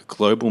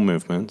global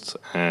movement,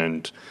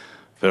 and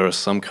there are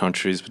some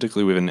countries,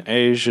 particularly within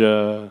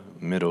Asia,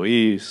 Middle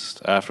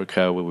East,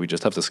 Africa, where we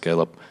just have to scale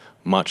up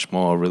much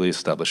more, really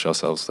establish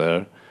ourselves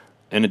there.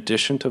 In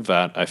addition to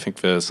that, I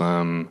think there's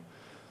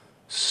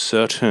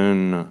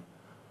certain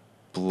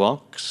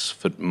blocks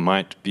that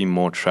might be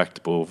more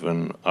tractable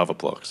than other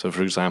blocks. So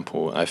for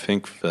example, I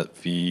think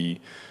that the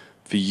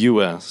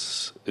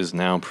US is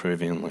now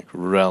proving like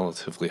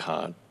relatively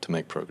hard to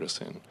make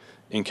progress in.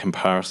 In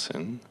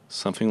comparison,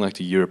 something like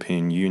the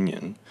European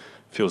Union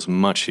feels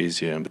much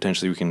easier, and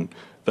potentially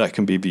that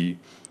can be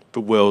the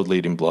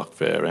world-leading bloc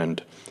there.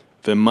 And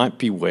there might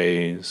be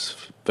ways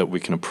that we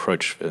can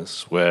approach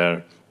this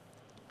where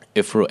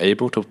if we're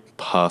able to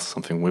pass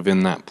something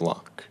within that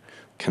bloc,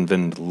 can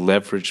then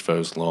leverage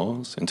those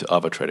laws into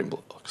other trading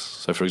blocks.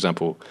 So for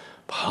example,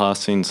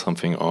 passing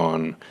something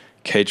on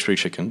cage-free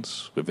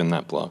chickens within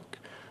that bloc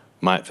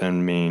might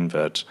then mean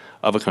that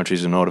other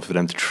countries, in order for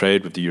them to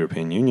trade with the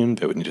European Union,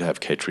 they would need to have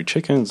cage-free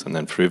chickens, and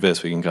then through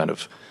this we can kind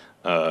of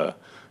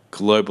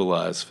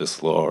globalize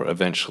this law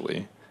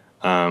eventually.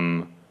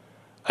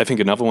 I think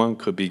another one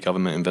could be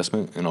government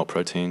investment in all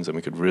proteins, and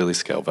we could really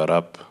scale that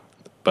up.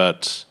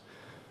 But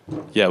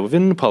yeah,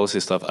 within the policy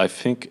stuff, I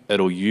think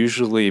it'll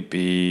usually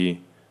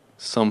be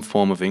some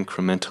form of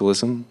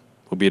incrementalism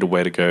will be the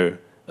way to go,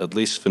 at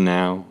least for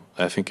now.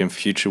 I think in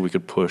future we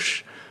could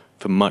push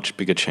for much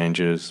bigger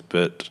changes,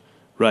 but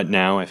right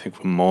now I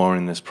think we're more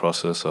in this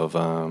process of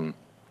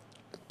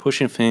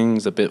pushing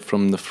things a bit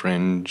from the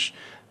fringe,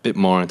 a bit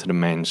more into the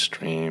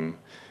mainstream.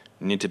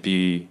 We need to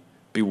be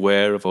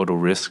aware of all the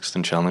risks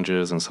and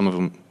challenges, and some of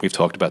them we've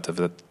talked about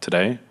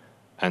today,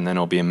 and then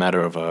it'll be a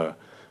matter of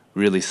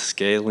really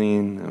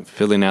scaling and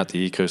filling out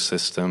the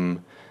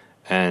ecosystem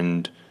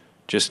and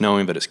just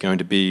knowing that it's going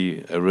to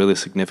be a really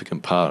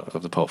significant part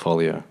of the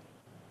portfolio.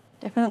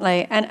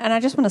 Definitely. And I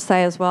just want to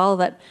say as well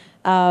that,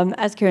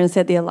 as Kieran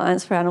said, the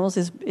Alliance for Animals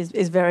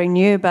is very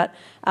new, but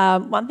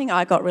one thing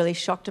I got really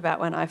shocked about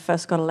when I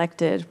first got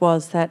elected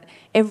was that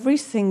every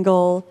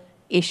single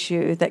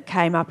issue that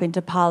came up into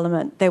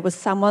Parliament, there was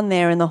someone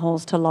there in the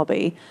halls to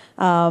lobby.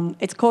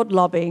 It's called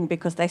lobbying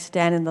because they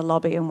stand in the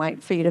lobby and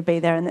wait for you to be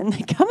there, and then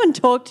they come and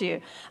talk to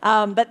you.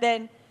 But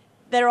then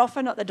they're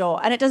often at the door,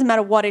 and it doesn't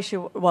matter what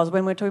issue it was.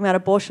 When we're talking about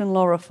abortion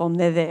law reform,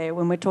 they're there.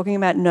 When we're talking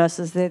about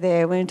nurses, they're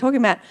there. When we're talking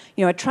about,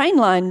 a train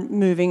line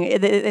moving,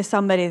 there's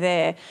somebody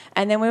there.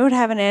 And then we would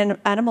have an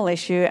animal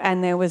issue,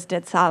 and there was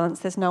dead silence.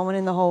 There's no one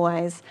in the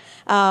hallways.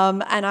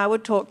 And I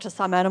would talk to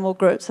some animal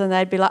groups, and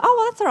they'd be like, "Oh,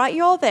 well, that's all right,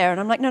 you're there." And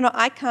I'm like, "No,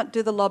 I can't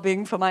do the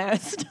lobbying for my own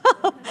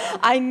stuff.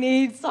 I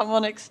need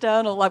someone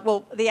external."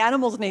 The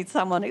animals need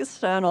someone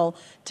external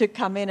to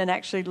come in and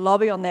actually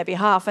lobby on their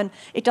behalf. And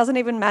it doesn't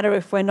even matter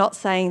if we're not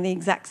saying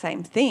the exact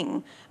same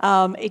thing.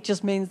 It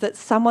just means that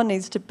someone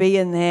needs to be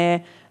in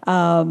there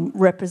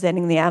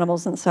representing the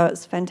animals. And so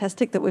it's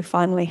fantastic that we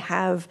finally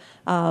have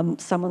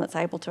someone that's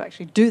able to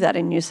actually do that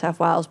in New South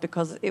Wales,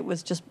 because it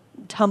was just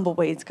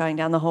tumbleweeds going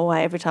down the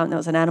hallway every time there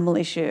was an animal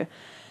issue.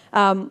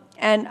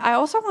 And I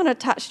also want to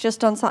touch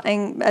just on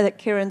something that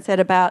Kieran said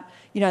about,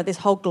 this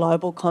whole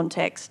global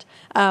context,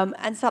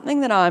 and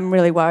something that I'm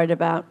really worried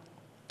about.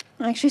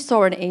 I actually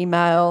saw an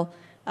email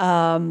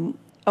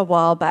a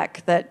while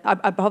back that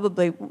I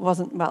probably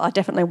wasn't, well, I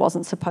definitely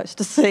wasn't supposed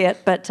to see it,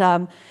 but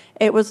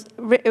it was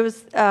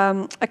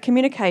a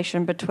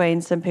communication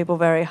between some people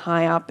very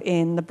high up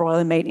in the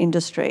broiler meat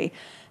industry,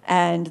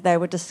 and they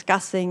were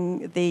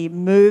discussing the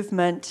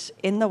movement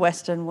in the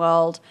Western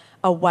world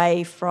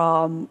away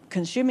from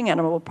consuming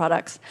animal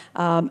products,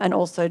 and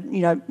also,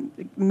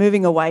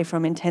 moving away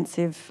from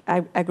intensive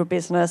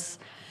agribusiness.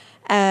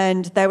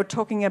 And they were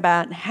talking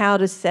about how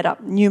to set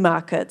up new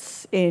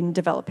markets in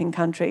developing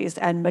countries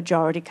and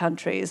majority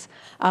countries.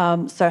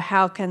 So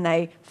how can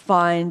they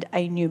find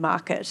a new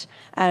market?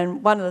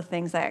 And one of the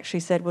things they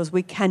actually said was,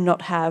 we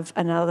cannot have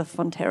another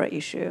Fonterra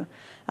issue.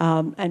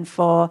 And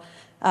for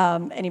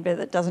anybody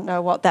that doesn't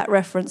know what that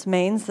reference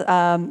means,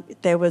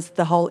 there was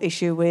the whole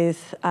issue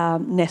with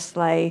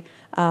Nestle,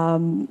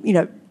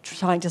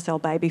 trying to sell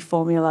baby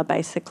formula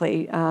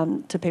basically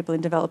to people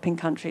in developing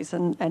countries,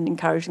 and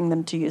encouraging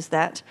them to use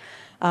that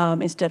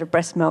instead of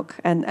breast milk,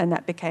 and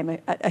that became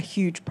a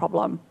huge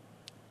problem.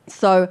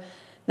 So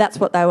that's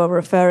what they were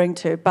referring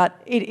to. But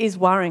it is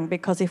worrying,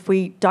 because if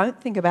we don't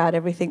think about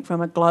everything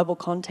from a global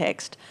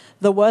context,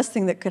 the worst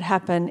thing that could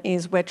happen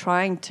is we're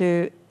trying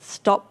to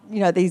stop,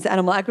 these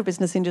animal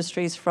agribusiness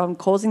industries from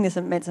causing this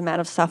immense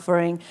amount of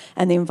suffering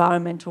and the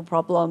environmental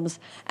problems,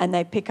 and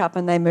they pick up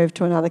and they move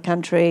to another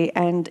country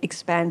and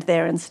expand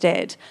there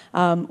instead.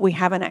 We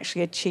haven't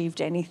actually achieved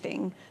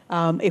anything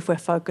if we're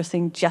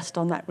focusing just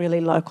on that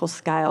really local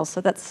scale. So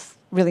that's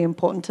really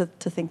important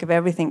to think of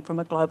everything from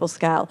a global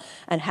scale,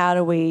 and how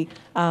do we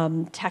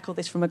tackle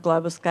this from a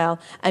global scale,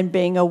 and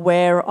being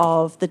aware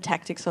of the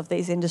tactics of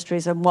these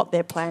industries and what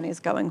their plan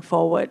is going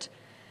forward.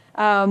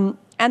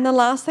 And the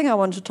last thing I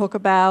want to talk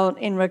about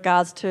in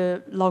regards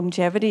to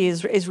longevity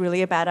is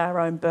really about our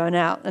own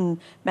burnout and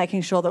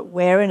making sure that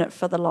we're in it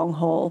for the long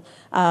haul.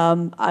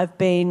 I've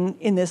been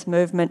in this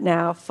movement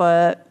now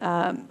for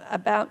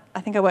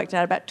I think I worked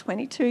out about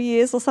 22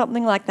 years or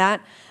something like that.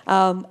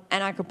 And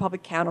I could probably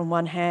count on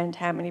one hand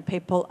how many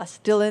people are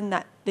still in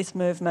this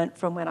movement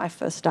from when I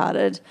first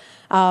started.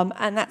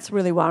 And that's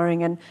really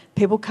worrying. And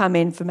people come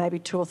in for maybe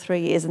 2 or 3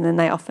 years and then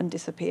they often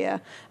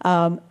disappear.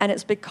 And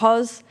it's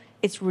because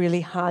it's really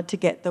hard to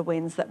get the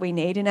wins that we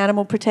need in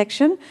animal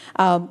protection,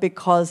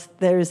 because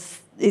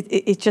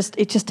it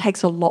just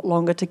takes a lot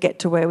longer to get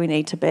to where we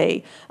need to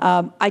be.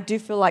 I do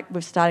feel like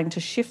we're starting to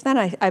shift that.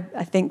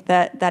 I think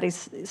that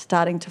is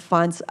starting to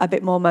find a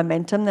bit more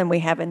momentum than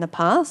we have in the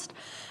past.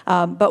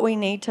 But we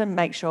need to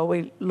make sure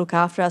we look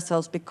after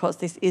ourselves, because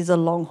this is a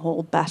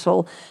long-haul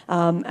battle,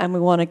 and we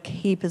want to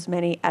keep as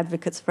many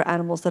advocates for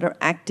animals that are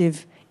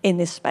active in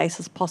this space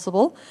as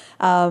possible.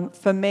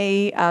 For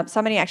me,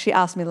 somebody actually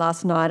asked me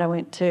last night, I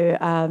went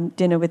to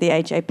dinner with the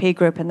AJP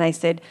group, and they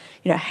said,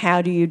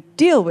 how do you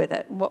deal with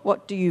it?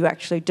 What do you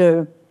actually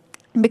do?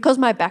 And because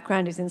my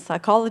background is in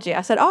psychology,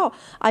 I said,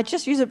 I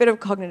just use a bit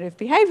of cognitive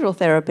behavioural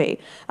therapy.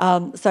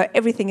 So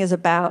everything is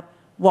about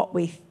what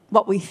we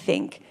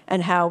think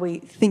and how we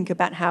think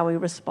about how we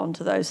respond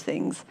to those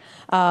things.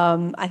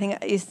 I'm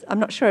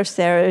not sure if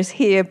Sarah is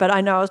here, but I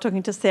know I was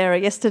talking to Sarah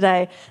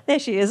yesterday. There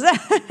she is.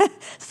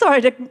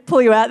 Sorry to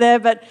pull you out there,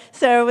 but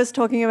Sarah was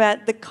talking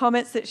about the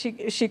comments that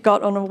she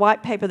got on a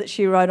white paper that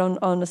she wrote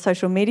on a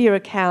social media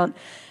account.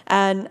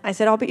 And I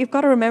said, but you've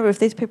got to remember, if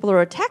these people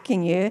are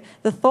attacking you,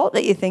 the thought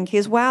that you think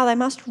is, wow, they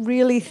must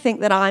really think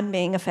that I'm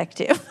being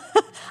effective.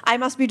 I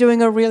must be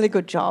doing a really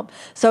good job.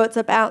 So it's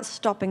about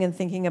stopping and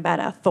thinking about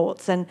our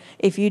thoughts. And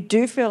if you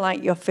do feel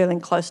like you're feeling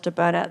close to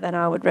burnout, then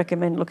I would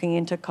recommend looking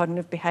into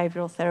cognitive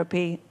behavioural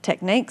therapy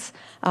techniques,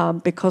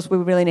 because we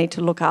really need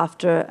to look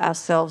after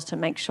ourselves to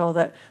make sure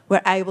that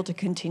we're able to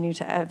continue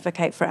to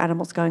advocate for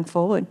animals going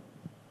forward.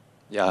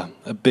 Yeah,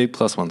 a big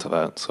plus one to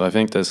that. So I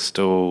think there's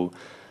still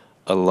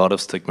a lot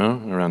of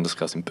stigma around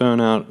discussing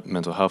burnout,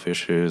 mental health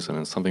issues, and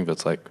it's something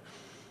that's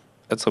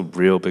a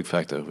real big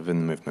factor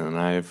within the movement. And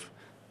I've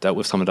dealt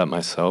with some of that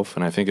myself,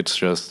 and I think it's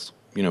just,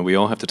 we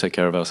all have to take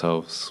care of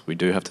ourselves. We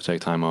do have to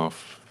take time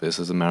off. This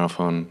is a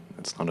marathon,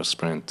 it's not a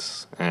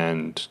sprint.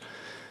 And,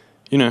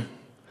 I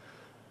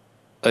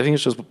think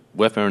it's just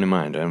worth bearing in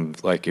mind.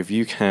 And like, if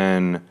you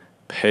can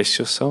pace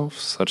yourself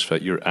such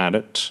that you're at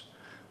it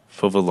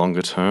for the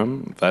longer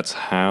term, that's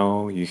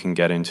how you can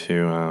get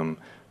into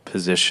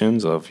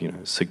positions of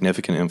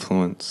significant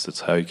influence.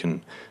 That's how you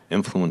can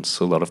influence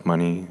a lot of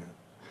money.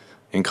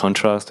 In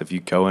contrast, if you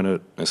go at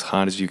it as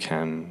hard as you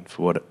can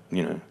for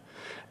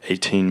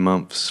 18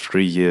 months,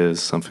 3 years,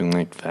 something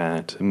like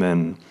that, and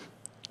then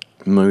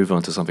move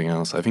on to something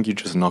else, I think you're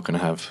just not going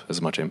to have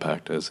as much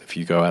impact as if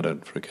you go at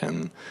it for,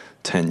 again,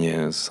 10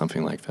 years,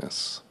 something like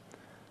this.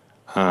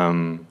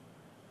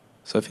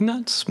 So I think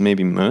that's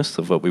maybe most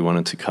of what we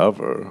wanted to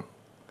cover.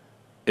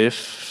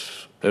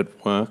 If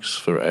it works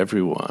for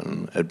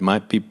everyone, it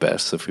might be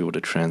best if we were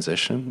to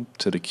transition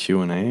to the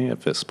Q&A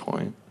at this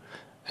point.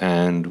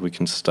 And we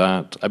can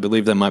start. I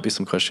believe there might be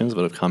some questions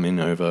that have come in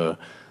over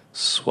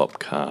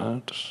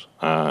Swapcard.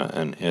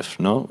 And if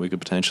not, we could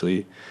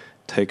potentially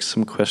take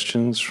some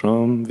questions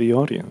from the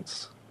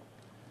audience.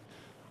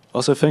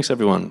 Also, thanks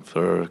everyone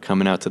for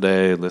coming out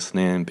today,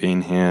 listening,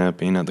 being here,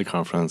 being at the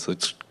conference.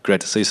 It's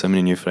great to see so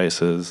many new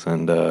faces.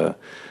 And I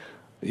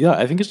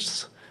think it's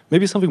just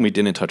maybe something we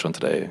didn't touch on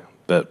today,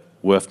 but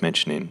worth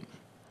mentioning,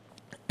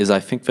 is I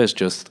think there's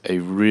just a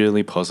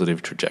really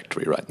positive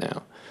trajectory right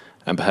now.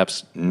 And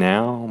perhaps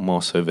now,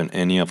 more so than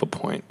any other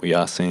point, we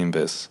are seeing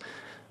this.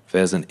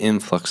 There's an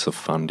influx of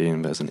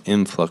funding, there's an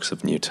influx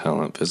of new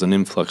talent, there's an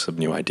influx of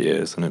new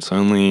ideas. And it's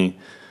only,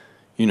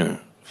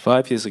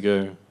 5 years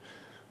ago,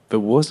 there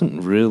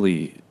wasn't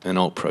really an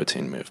alt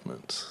protein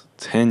movement.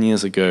 10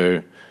 years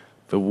ago,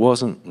 there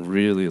wasn't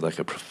really like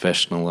a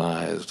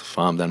professionalized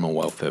farmed animal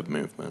welfare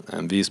movement.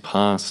 And these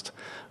past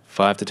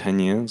 5 to 10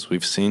 years,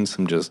 we've seen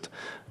some just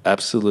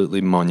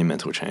absolutely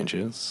monumental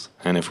changes.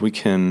 And if we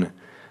can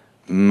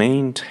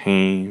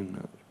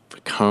maintain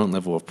the current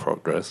level of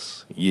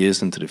progress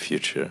years into the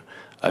future,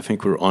 I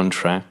think we're on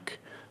track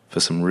for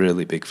some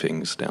really big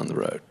things down the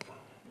road.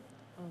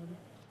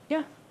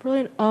 Yeah,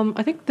 brilliant.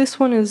 I think this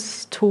one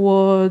is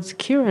towards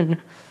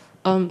Kieran.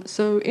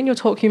 So in your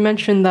talk, you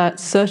mentioned that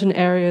certain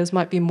areas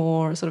might be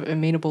more sort of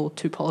amenable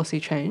to policy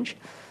change.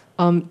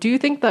 Do you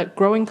think that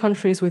growing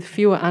countries with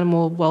fewer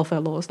animal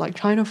welfare laws, like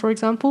China, for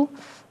example,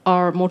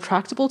 are more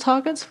tractable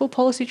targets for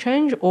policy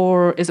change,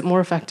 or is it more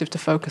effective to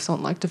focus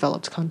on like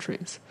developed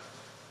countries?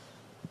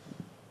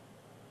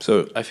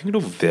 So I think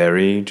it'll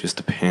vary just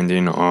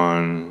depending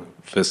on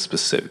the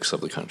specifics of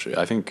the country.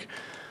 I think,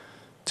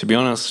 to be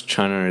honest,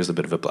 China is a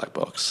bit of a black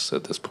box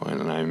at this point,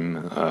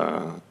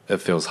 and it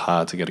feels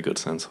hard to get a good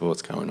sense of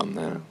what's going on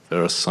there.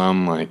 There are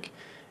some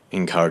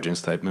encouraging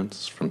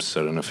statements from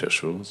certain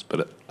officials,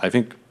 but I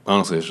think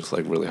honestly it's just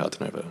really hard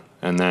to know better.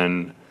 And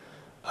then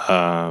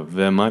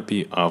there might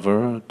be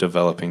other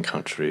developing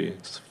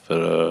countries that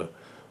are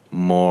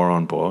more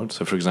on board.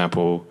 So, for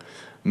example,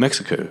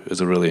 Mexico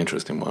is a really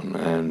interesting one,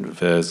 and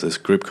there's this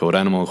group called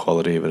Animal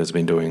Equality that has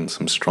been doing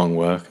some strong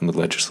work in the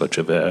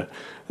legislature there,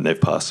 and they've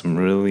passed some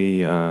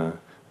really,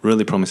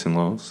 really promising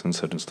laws in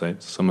certain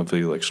states, some of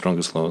the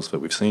strongest laws that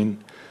we've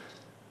seen.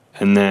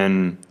 And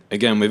then,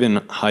 again, within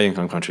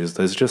high-income countries,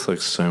 there's just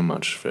so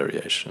much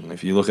variation.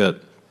 If you look at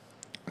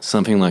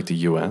something like the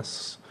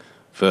US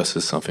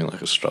versus something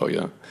like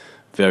Australia,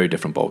 very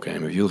different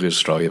ballgame. If you look at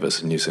Australia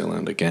versus New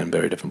Zealand, again,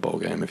 very different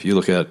ballgame. If you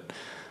look at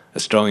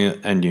Australia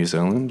and New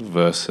Zealand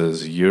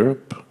versus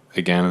Europe,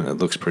 again, it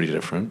looks pretty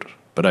different.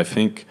 But I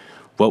think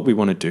what we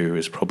want to do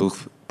is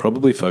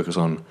probably focus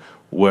on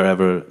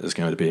wherever is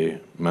going to be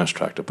most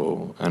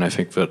tractable. And I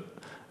think that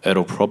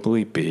it'll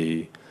probably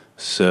be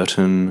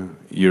certain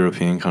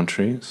European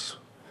countries,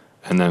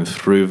 and then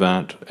through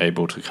that,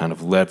 able to kind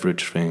of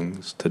leverage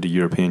things to the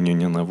European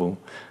Union level.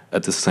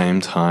 At the same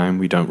time,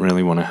 we don't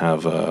really want to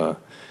have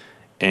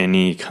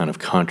any kind of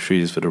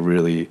countries that are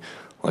really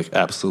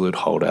absolute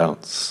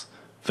holdouts.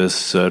 There's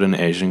certain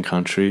Asian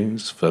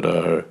countries that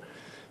are,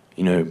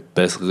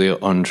 basically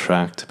on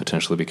track to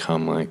potentially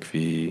become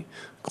the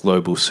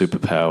global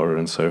superpower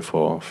and so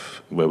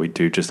forth, where we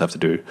do just have to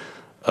do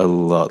a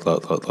lot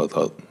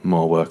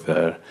more work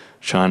there.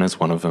 China's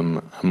one of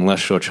them. I'm less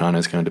sure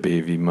China's going to be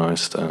the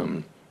most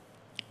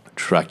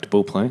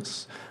tractable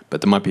place,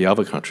 but there might be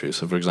other countries.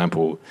 So, for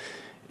example,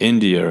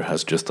 India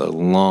has just a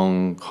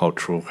long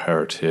cultural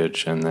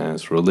heritage, and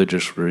there's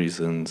religious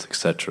reasons,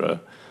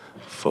 etc.,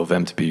 for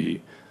them to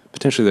be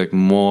potentially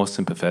more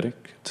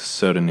sympathetic to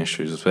certain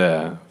issues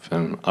there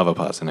than other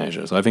parts in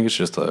Asia. So I think it's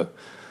just the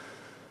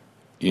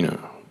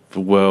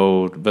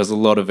world, there's a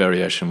lot of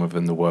variation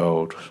within the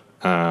world,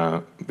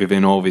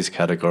 within all these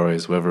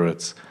categories, whether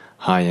it's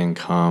high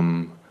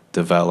income,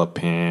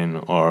 developing,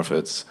 or if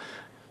it's,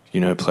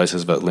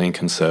 places that lean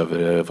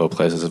conservative or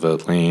places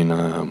that lean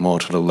more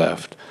to the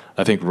left.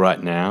 I think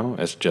right now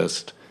it's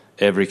just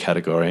every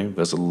category,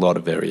 there's a lot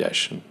of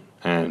variation.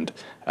 And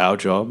our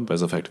job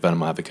as effective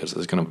animal advocates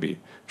is going to be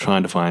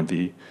trying to find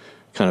the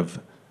kind of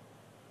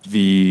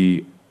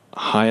the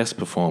highest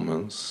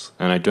performance.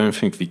 And I don't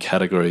think the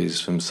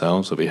categories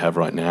themselves that we have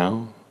right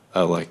now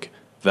are like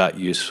that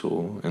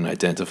useful in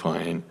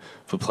identifying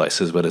for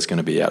places where there's going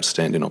to be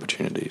outstanding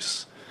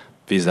opportunities.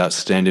 These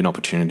outstanding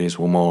opportunities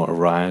will more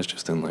arise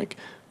just in like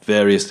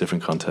various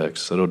different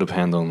contexts. So it'll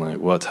depend on like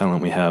what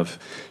talent we have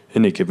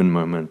in a given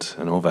moment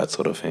and all that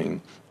sort of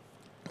thing.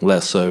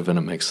 Less so than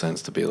it makes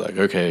sense to be like,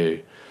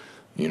 okay,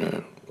 you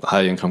know,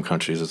 high income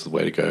countries is the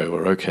way to go,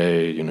 or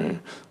okay, you know,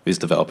 these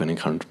developing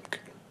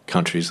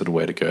countries are the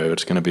way to go.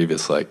 It's going to be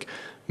this like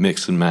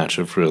mix and match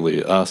of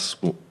really us.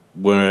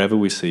 Wherever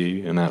we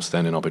see an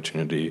outstanding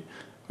opportunity,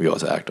 we ought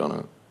to act on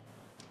it.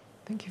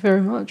 Thank you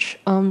very much.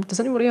 Does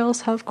anybody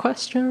else have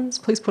questions?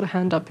 Please put a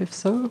hand up if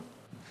so.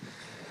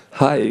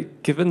 Hi.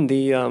 Given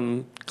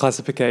the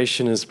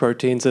classification as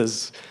proteins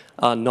as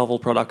novel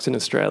products in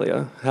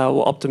Australia,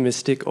 how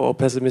optimistic or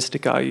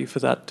pessimistic are you for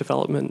that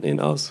development in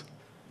Oz?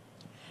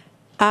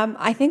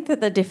 I think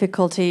that the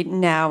difficulty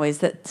now is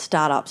that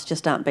startups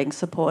just aren't being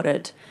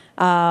supported.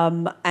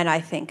 And I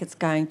think it's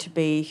going to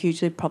be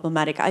hugely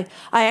problematic. I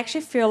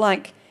actually feel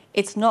like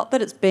it's not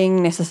that it's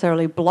being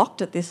necessarily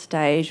blocked at this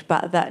stage,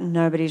 but that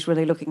nobody's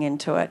really looking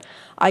into it.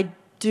 I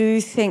do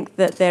think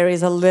that there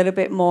is a little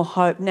bit more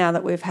hope now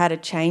that we've had a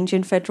change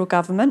in federal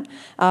government,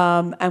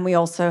 and we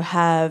also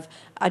have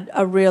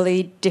a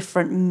really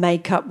different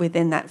makeup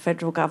within that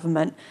federal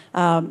government.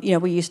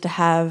 We used to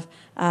have,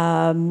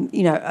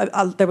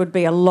 there would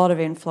be a lot of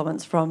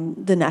influence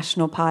from the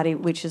National Party,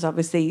 which is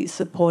obviously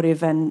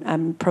supportive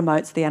and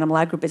promotes the animal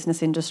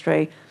agribusiness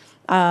industry.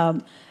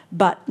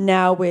 But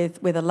now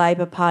with a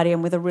Labor Party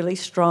and with a really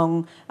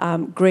strong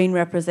Green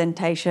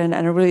representation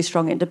and a really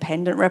strong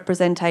independent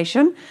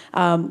representation,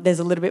 there's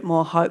a little bit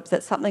more hope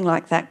that something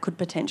like that could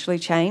potentially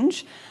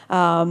change.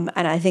 And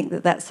I think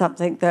that that's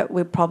something that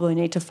we probably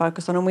need to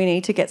focus on, and we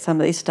need to get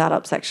some of these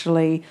startups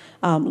actually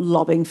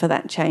lobbying for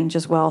that change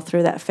as well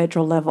through that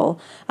federal level,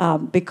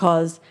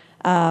 because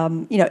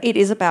it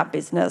is about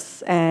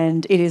business,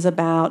 and it is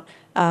about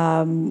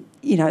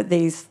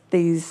these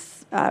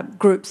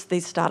groups,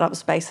 these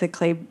startups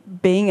basically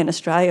being in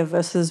Australia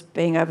versus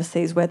being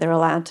overseas where they're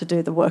allowed to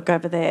do the work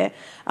over there.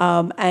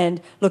 And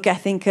look, I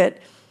think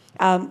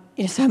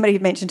somebody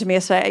mentioned to me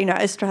yesterday,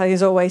 Australia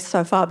is always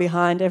so far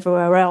behind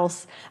everywhere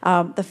else.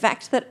 The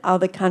fact that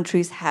other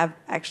countries have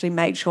actually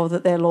made sure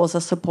that their laws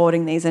are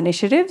supporting these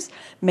initiatives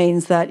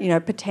means that,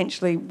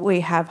 potentially we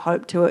have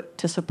hope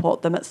to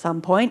support them at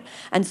some point.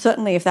 And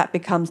certainly if that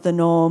becomes the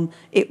norm,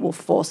 it will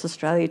force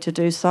Australia to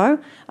do so.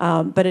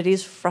 But it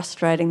is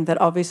frustrating that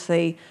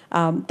obviously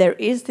there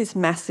is this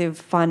massive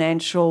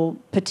financial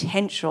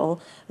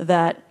potential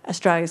that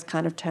Australia's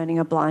kind of turning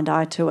a blind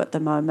eye to at the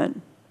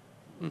moment.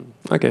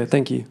 Okay,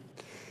 thank you.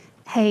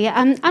 Hey,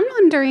 I'm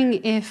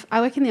wondering if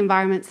I work in the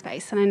environment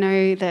space, and I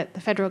know that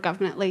the federal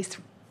government at least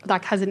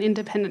has an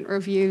independent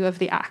review of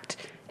the Act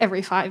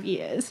every 5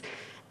 years.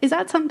 Is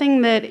that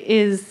something that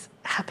is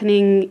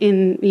happening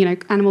in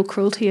animal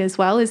cruelty as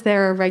well? Is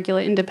there a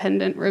regular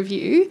independent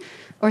review,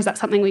 or is that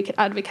something we could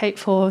advocate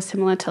for,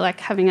 similar to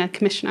having a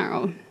commissioner?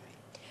 Or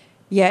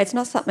yeah, it's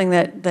not something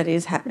that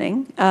is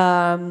happening.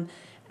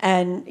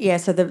 And yeah,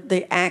 so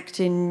the Act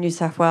in New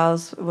South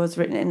Wales was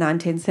written in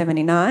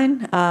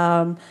 1979,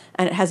 and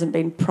it hasn't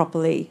been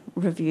properly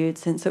reviewed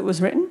since it was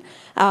written.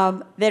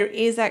 There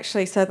is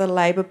actually, so the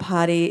Labor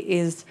Party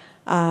is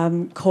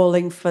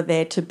calling for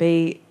there to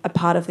be a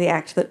part of the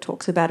Act that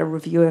talks about a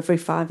review every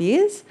 5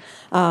 years.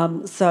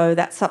 So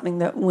that's something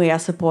that we are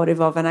supportive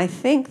of, and I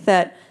think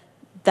that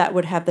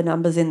would have the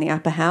numbers in the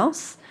upper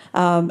house.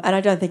 And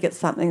I don't think it's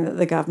something that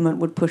the government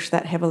would push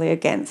that heavily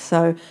against.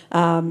 So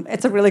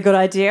it's a really good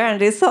idea,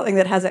 and it is something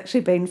that has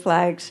actually been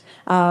flagged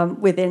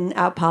within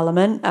our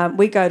parliament.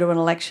 We go to an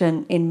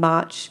election in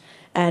March,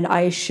 and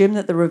I assume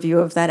that the review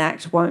of that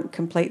Act won't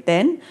complete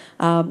then.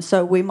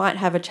 So we might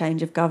have a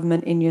change of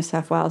government in New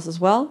South Wales as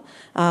well.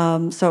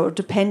 So it will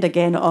depend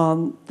again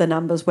on the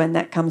numbers when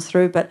that comes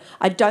through. But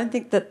I don't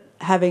think that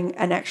having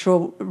an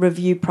actual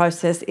review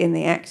process in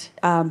the Act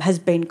has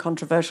been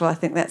controversial. I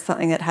think that's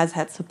something that has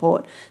had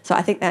support. So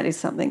I think that is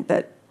something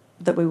that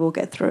we will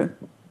get through.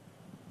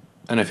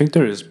 And I think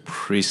there is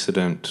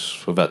precedent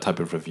for that type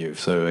of review.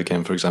 So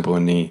again, for example,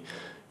 in the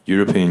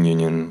European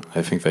Union,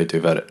 I think they do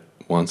that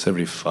once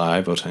every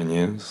 5 or 10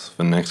 years.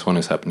 The next one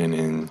is happening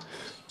in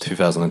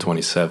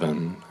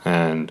 2027.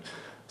 And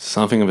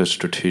something of a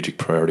strategic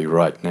priority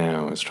right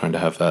now is trying to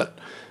have that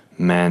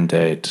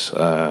mandate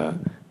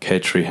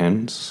cage-free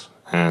hens.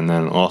 And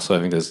then also I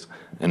think there's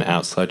an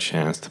outside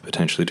chance to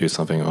potentially do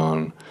something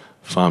on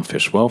farm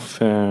fish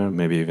welfare,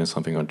 maybe even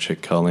something on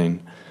chick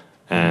culling.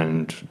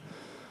 And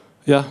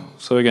yeah,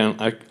 so again,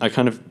 I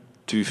kind of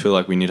do feel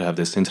like we need to have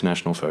this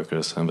international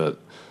focus, and that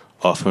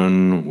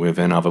often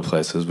within other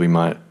places we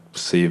might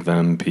see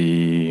them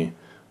be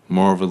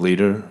more of a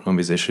leader on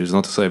these issues.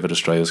 Not to say that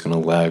Australia's going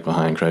to lag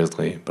behind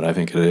crazily, but I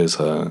think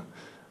it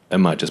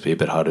might just be a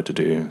bit harder to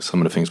do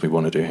some of the things we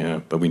want to do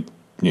here, but we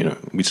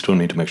still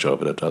need to make sure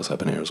that it does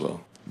happen here as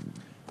well.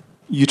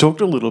 You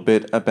talked a little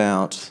bit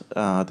about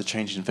the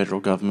change in federal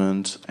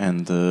government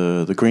and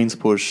the Greens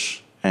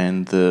push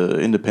and the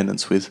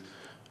independents with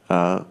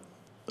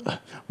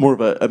more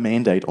of a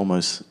mandate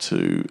almost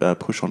to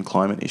push on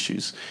climate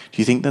issues.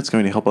 Do you think that's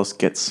going to help us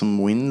get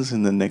some wins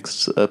in the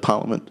next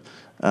Parliament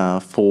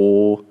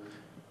for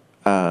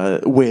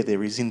where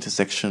there is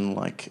intersection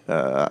like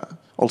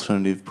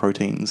alternative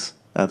proteins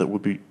that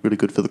would be really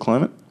good for the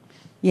climate?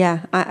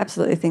 Yeah, I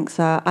absolutely think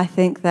so. I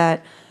think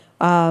that,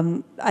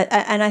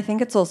 I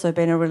think it's also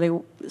been a really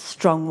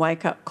strong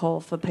wake-up call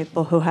for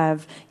people who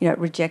have,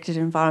 rejected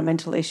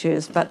environmental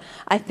issues. But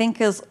I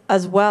think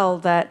as well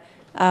that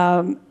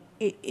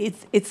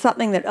it's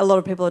something that a lot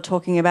of people are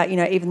talking about.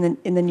 Even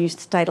in the new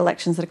state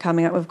elections that are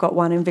coming up, we've got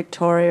one in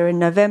Victoria in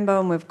November,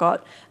 and we've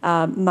got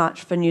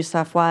March for New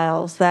South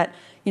Wales. That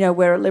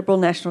where a Liberal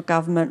national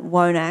government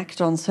won't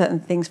act on certain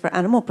things for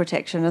animal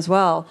protection as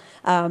well,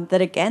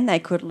 that again they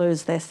could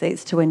lose their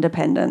seats to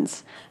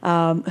independents,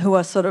 who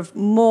are sort of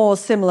more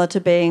similar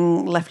to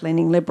being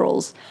left-leaning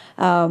Liberals.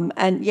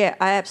 And yeah,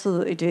 I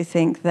absolutely do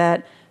think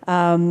that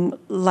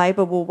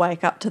Labor will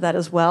wake up to that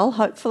as well,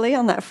 hopefully,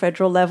 on that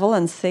federal level,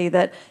 and see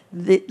that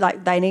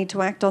they need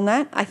to act on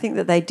that. I think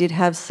that they did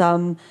have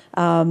some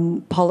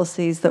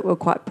policies that were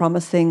quite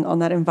promising on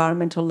that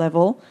environmental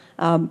level,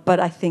 but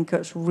I think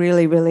it's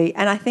really, really...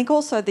 And I think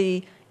also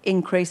the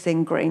increase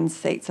in Green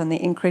seats and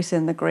the increase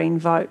in the Green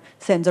vote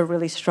sends a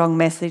really strong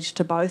message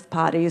to both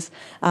parties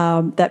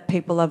that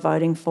people are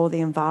voting for the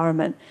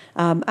environment.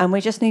 And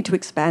we just need to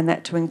expand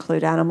that to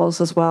include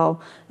animals as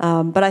well.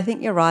 But I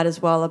think you're right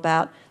as well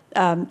about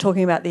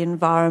talking about the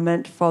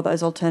environment for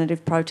those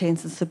alternative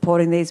proteins and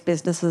supporting these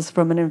businesses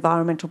from an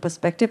environmental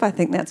perspective. I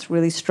think that's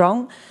really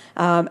strong.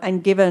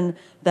 And given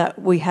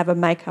that we have a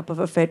makeup of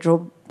a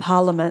federal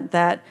parliament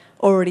that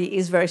already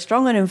is very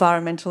strong on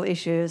environmental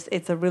issues,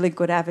 it's a really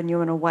good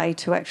avenue and a way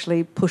to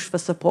actually push for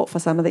support for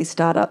some of these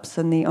startups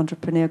and the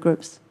entrepreneur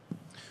groups.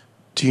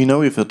 Do you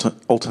know if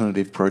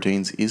alternative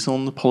proteins is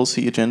on the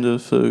policy agenda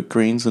for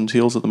Greens and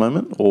Teals at the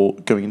moment, or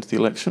going into the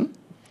election?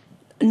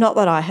 Not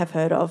that I have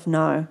heard of,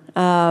 no.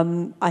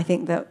 I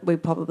think that we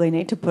probably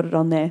need to put it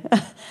on there.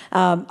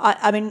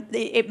 I mean,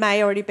 it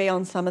may already be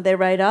on some of their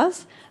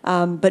radars,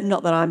 but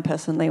not that I'm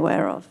personally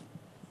aware of.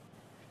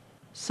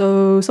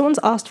 So someone's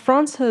asked,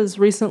 France has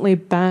recently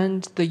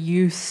banned the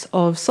use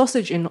of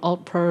sausage in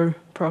alt-pro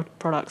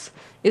products.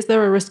 Is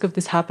there a risk of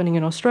this happening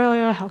in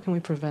Australia? How can we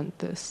prevent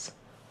this?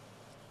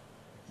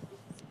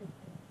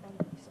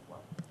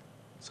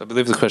 So I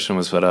believe the question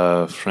was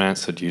that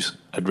France had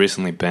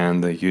recently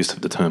banned the use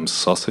of the term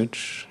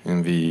sausage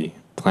in the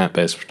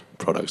plant-based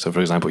products. So, for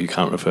example, you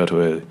can't refer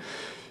to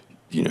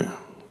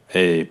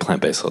a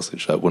plant-based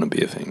sausage. That wouldn't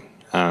be a thing.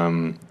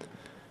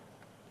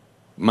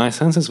 My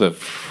sense is that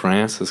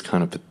France is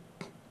kind of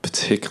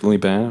particularly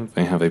bad.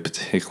 They have a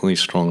particularly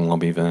strong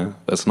lobby there.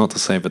 That's not to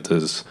say that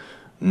there's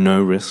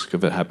no risk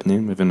of it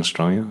happening within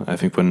Australia. I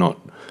think we're not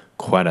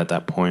quite at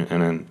that point,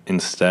 and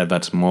instead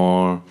that's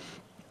more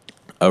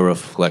a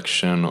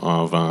reflection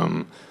of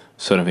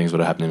certain things that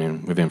are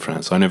happening within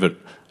France. So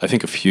I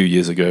think a few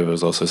years ago there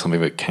was also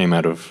something that came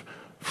out of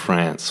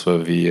France where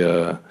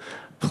the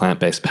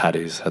plant-based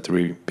patties had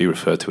to be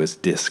referred to as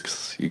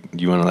discs.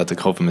 You weren't allowed to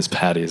call them as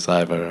patties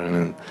either,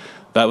 and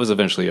that was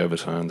eventually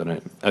overturned, and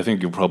I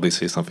think you'll probably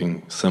see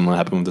something similar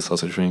happen with the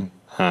sausage ring.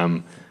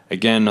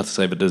 Again, not to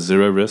say that there's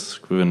zero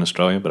risk within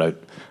Australia, but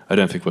I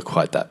don't think we're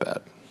quite that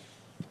bad.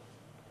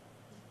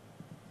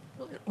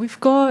 We've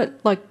got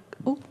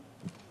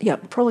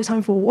probably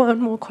time for one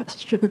more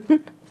question.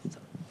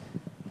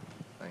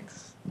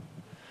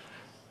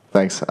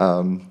 Thanks.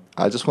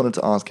 I just wanted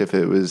to ask if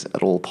it was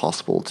at all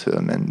possible to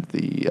amend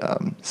the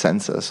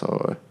census,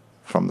 or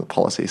from the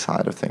policy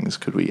side of things,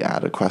 could we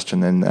add a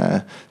question in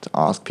there to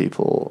ask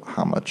people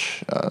how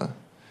much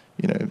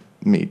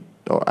meat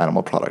or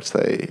animal products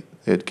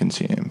they'd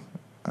consume,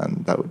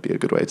 and that would be a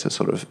good way to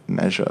sort of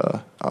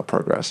measure our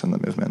progress in the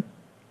movement.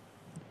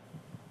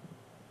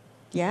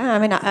 Yeah, I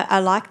mean, I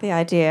like the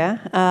idea.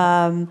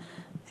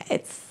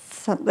 It's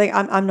something,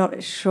 I'm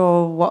not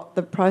sure what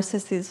the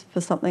process is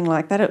for something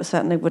like that. It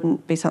certainly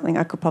wouldn't be something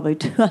I could probably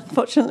do,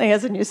 unfortunately,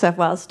 as a New South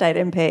Wales State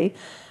MP.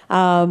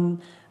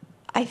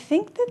 I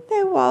think that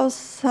there was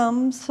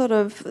some sort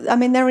of... I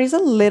mean, there is a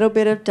little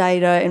bit of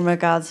data in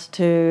regards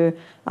to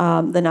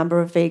the number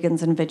of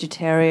vegans and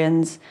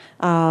vegetarians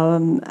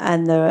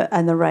and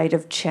the rate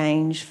of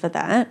change for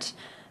that.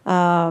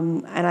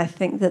 And I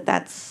think that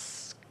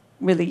that's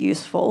really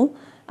useful.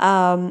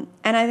 And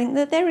I think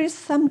that there is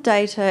some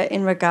data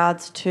in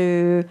regards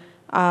to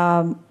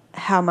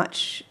how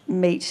much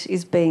meat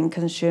is being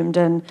consumed,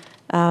 and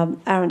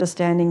our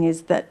understanding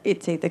is that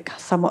it's either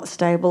somewhat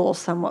stable or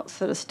somewhat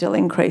sort of still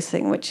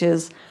increasing, which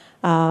is,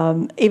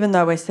 even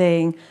though we're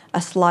seeing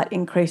a slight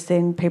increase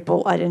in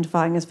people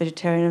identifying as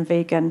vegetarian and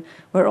vegan,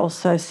 we're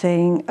also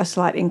seeing a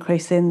slight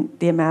increase in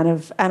the amount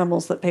of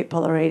animals that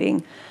people are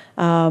eating.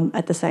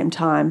 at the same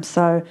time.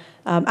 So,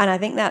 and I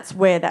think that's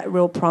where that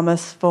real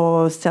promise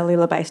for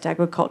cellular-based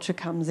agriculture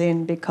comes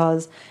in,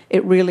 because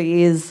it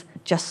really is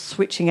just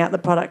switching out the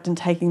product and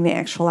taking the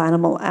actual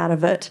animal out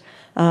of it,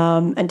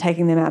 and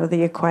taking them out of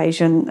the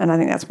equation. And I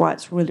think that's why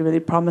it's really, really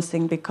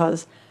promising,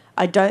 because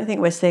I don't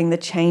think we're seeing the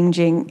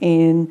changing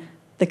in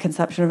the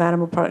consumption of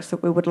animal products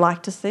that we would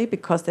like to see,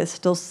 because there's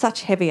still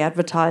such heavy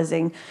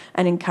advertising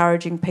and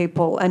encouraging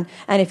people. And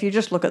if you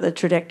just look at the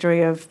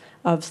trajectory of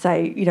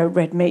say,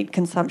 red meat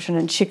consumption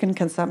and chicken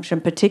consumption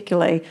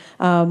particularly,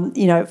 from,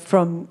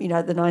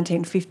 the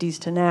 1950s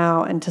to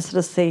now, and to sort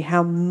of see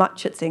how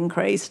much it's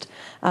increased,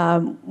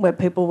 where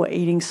people were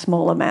eating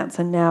small amounts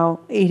and now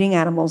eating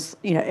animals,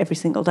 every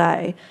single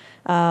day,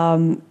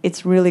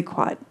 it's really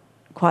quite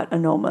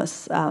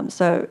enormous.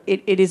 So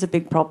it is a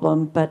big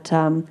problem, but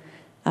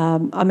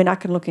I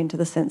can look into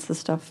the census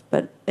stuff,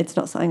 but it's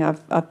not something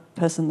I've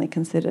personally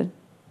considered.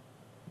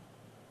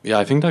 Yeah,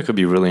 I think that could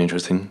be really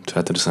interesting to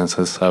add to the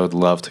census. I would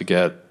love to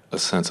get a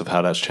sense of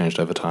how that's changed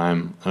over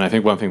time. And I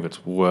think one thing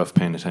that's worth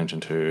paying attention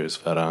to is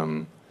that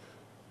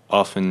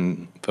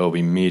often there will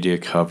be media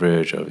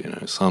coverage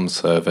of some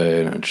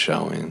survey and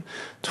showing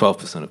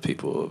 12% of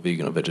people are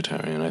vegan or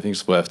vegetarian. I think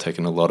it's worth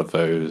taking a lot of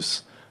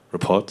those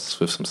reports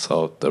with some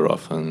salt. They're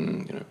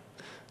often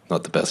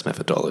not the best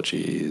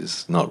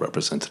methodologies, not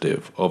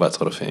representative, all that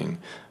sort of thing.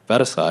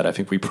 That aside, I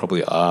think we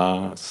probably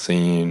are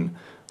seeing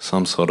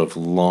some sort of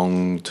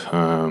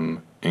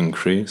long-term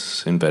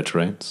increase in veg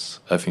rates.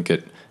 I think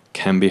it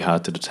can be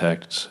hard to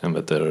detect, and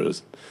that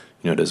there's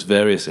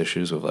various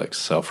issues with like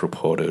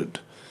self-reported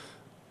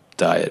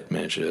diet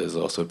measures,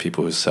 also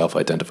people who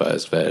self-identify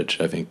as veg.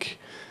 I think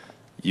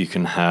you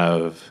can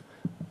have,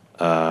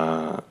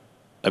 I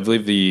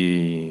believe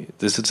the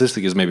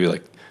statistic is maybe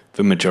like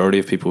the majority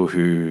of people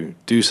who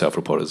do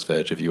self-report as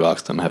veg, if you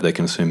ask them, have they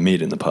consumed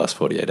meat in the past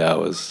 48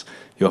 hours,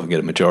 you often get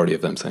a majority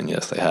of them saying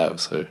yes, they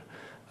have. So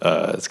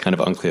it's kind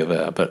of unclear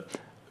there. But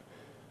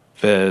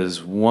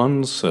there's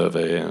one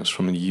survey, and it's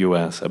from the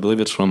US. I believe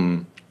it's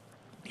from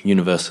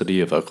University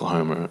of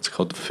Oklahoma. It's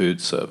called the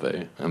Food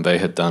Survey. And they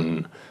had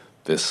done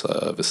this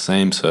the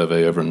same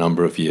survey over a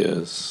number of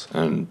years,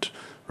 and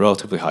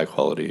relatively high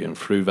quality. And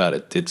through that,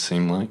 it did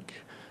seem like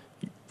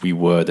we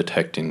were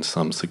detecting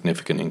some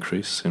significant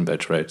increase in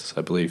veg rates.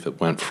 I believe it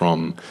went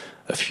from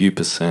a few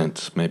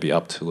percent, maybe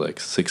up to like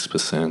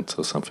 6%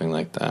 or something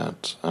like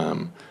that.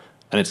 And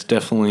it's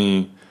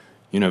definitely,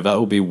 that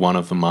will be one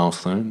of the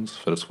milestones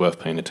that it's worth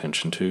paying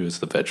attention to, is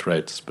the veg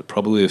rates. But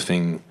probably the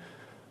thing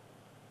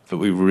that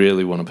we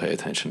really want to pay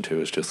attention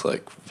to is just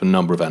like the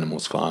number of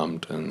animals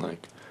farmed and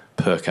like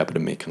per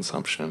capita meat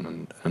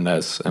consumption. And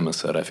as Emma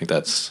said, I think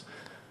that's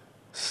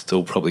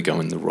still probably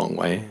going the wrong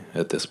way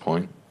at this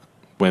point.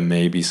 We're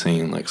maybe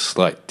seeing like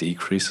slight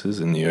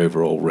decreases in the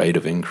overall rate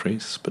of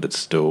increase, but it's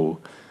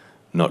still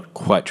not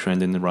quite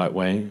trending the right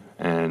way.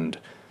 And,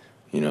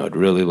 I'd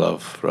really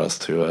love for us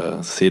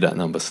to see that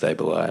number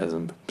stabilize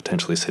and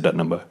potentially see that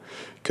number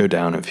go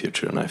down in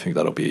future. And I think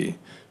that'll be,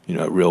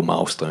 a real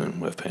milestone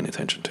worth paying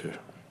attention to.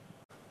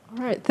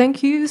 All right,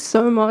 thank you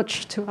so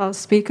much to our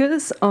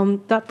speakers.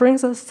 That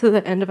brings us to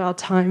the end of our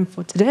time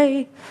for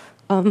today.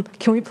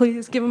 Can we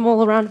please give them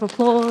all a round of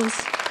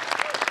applause?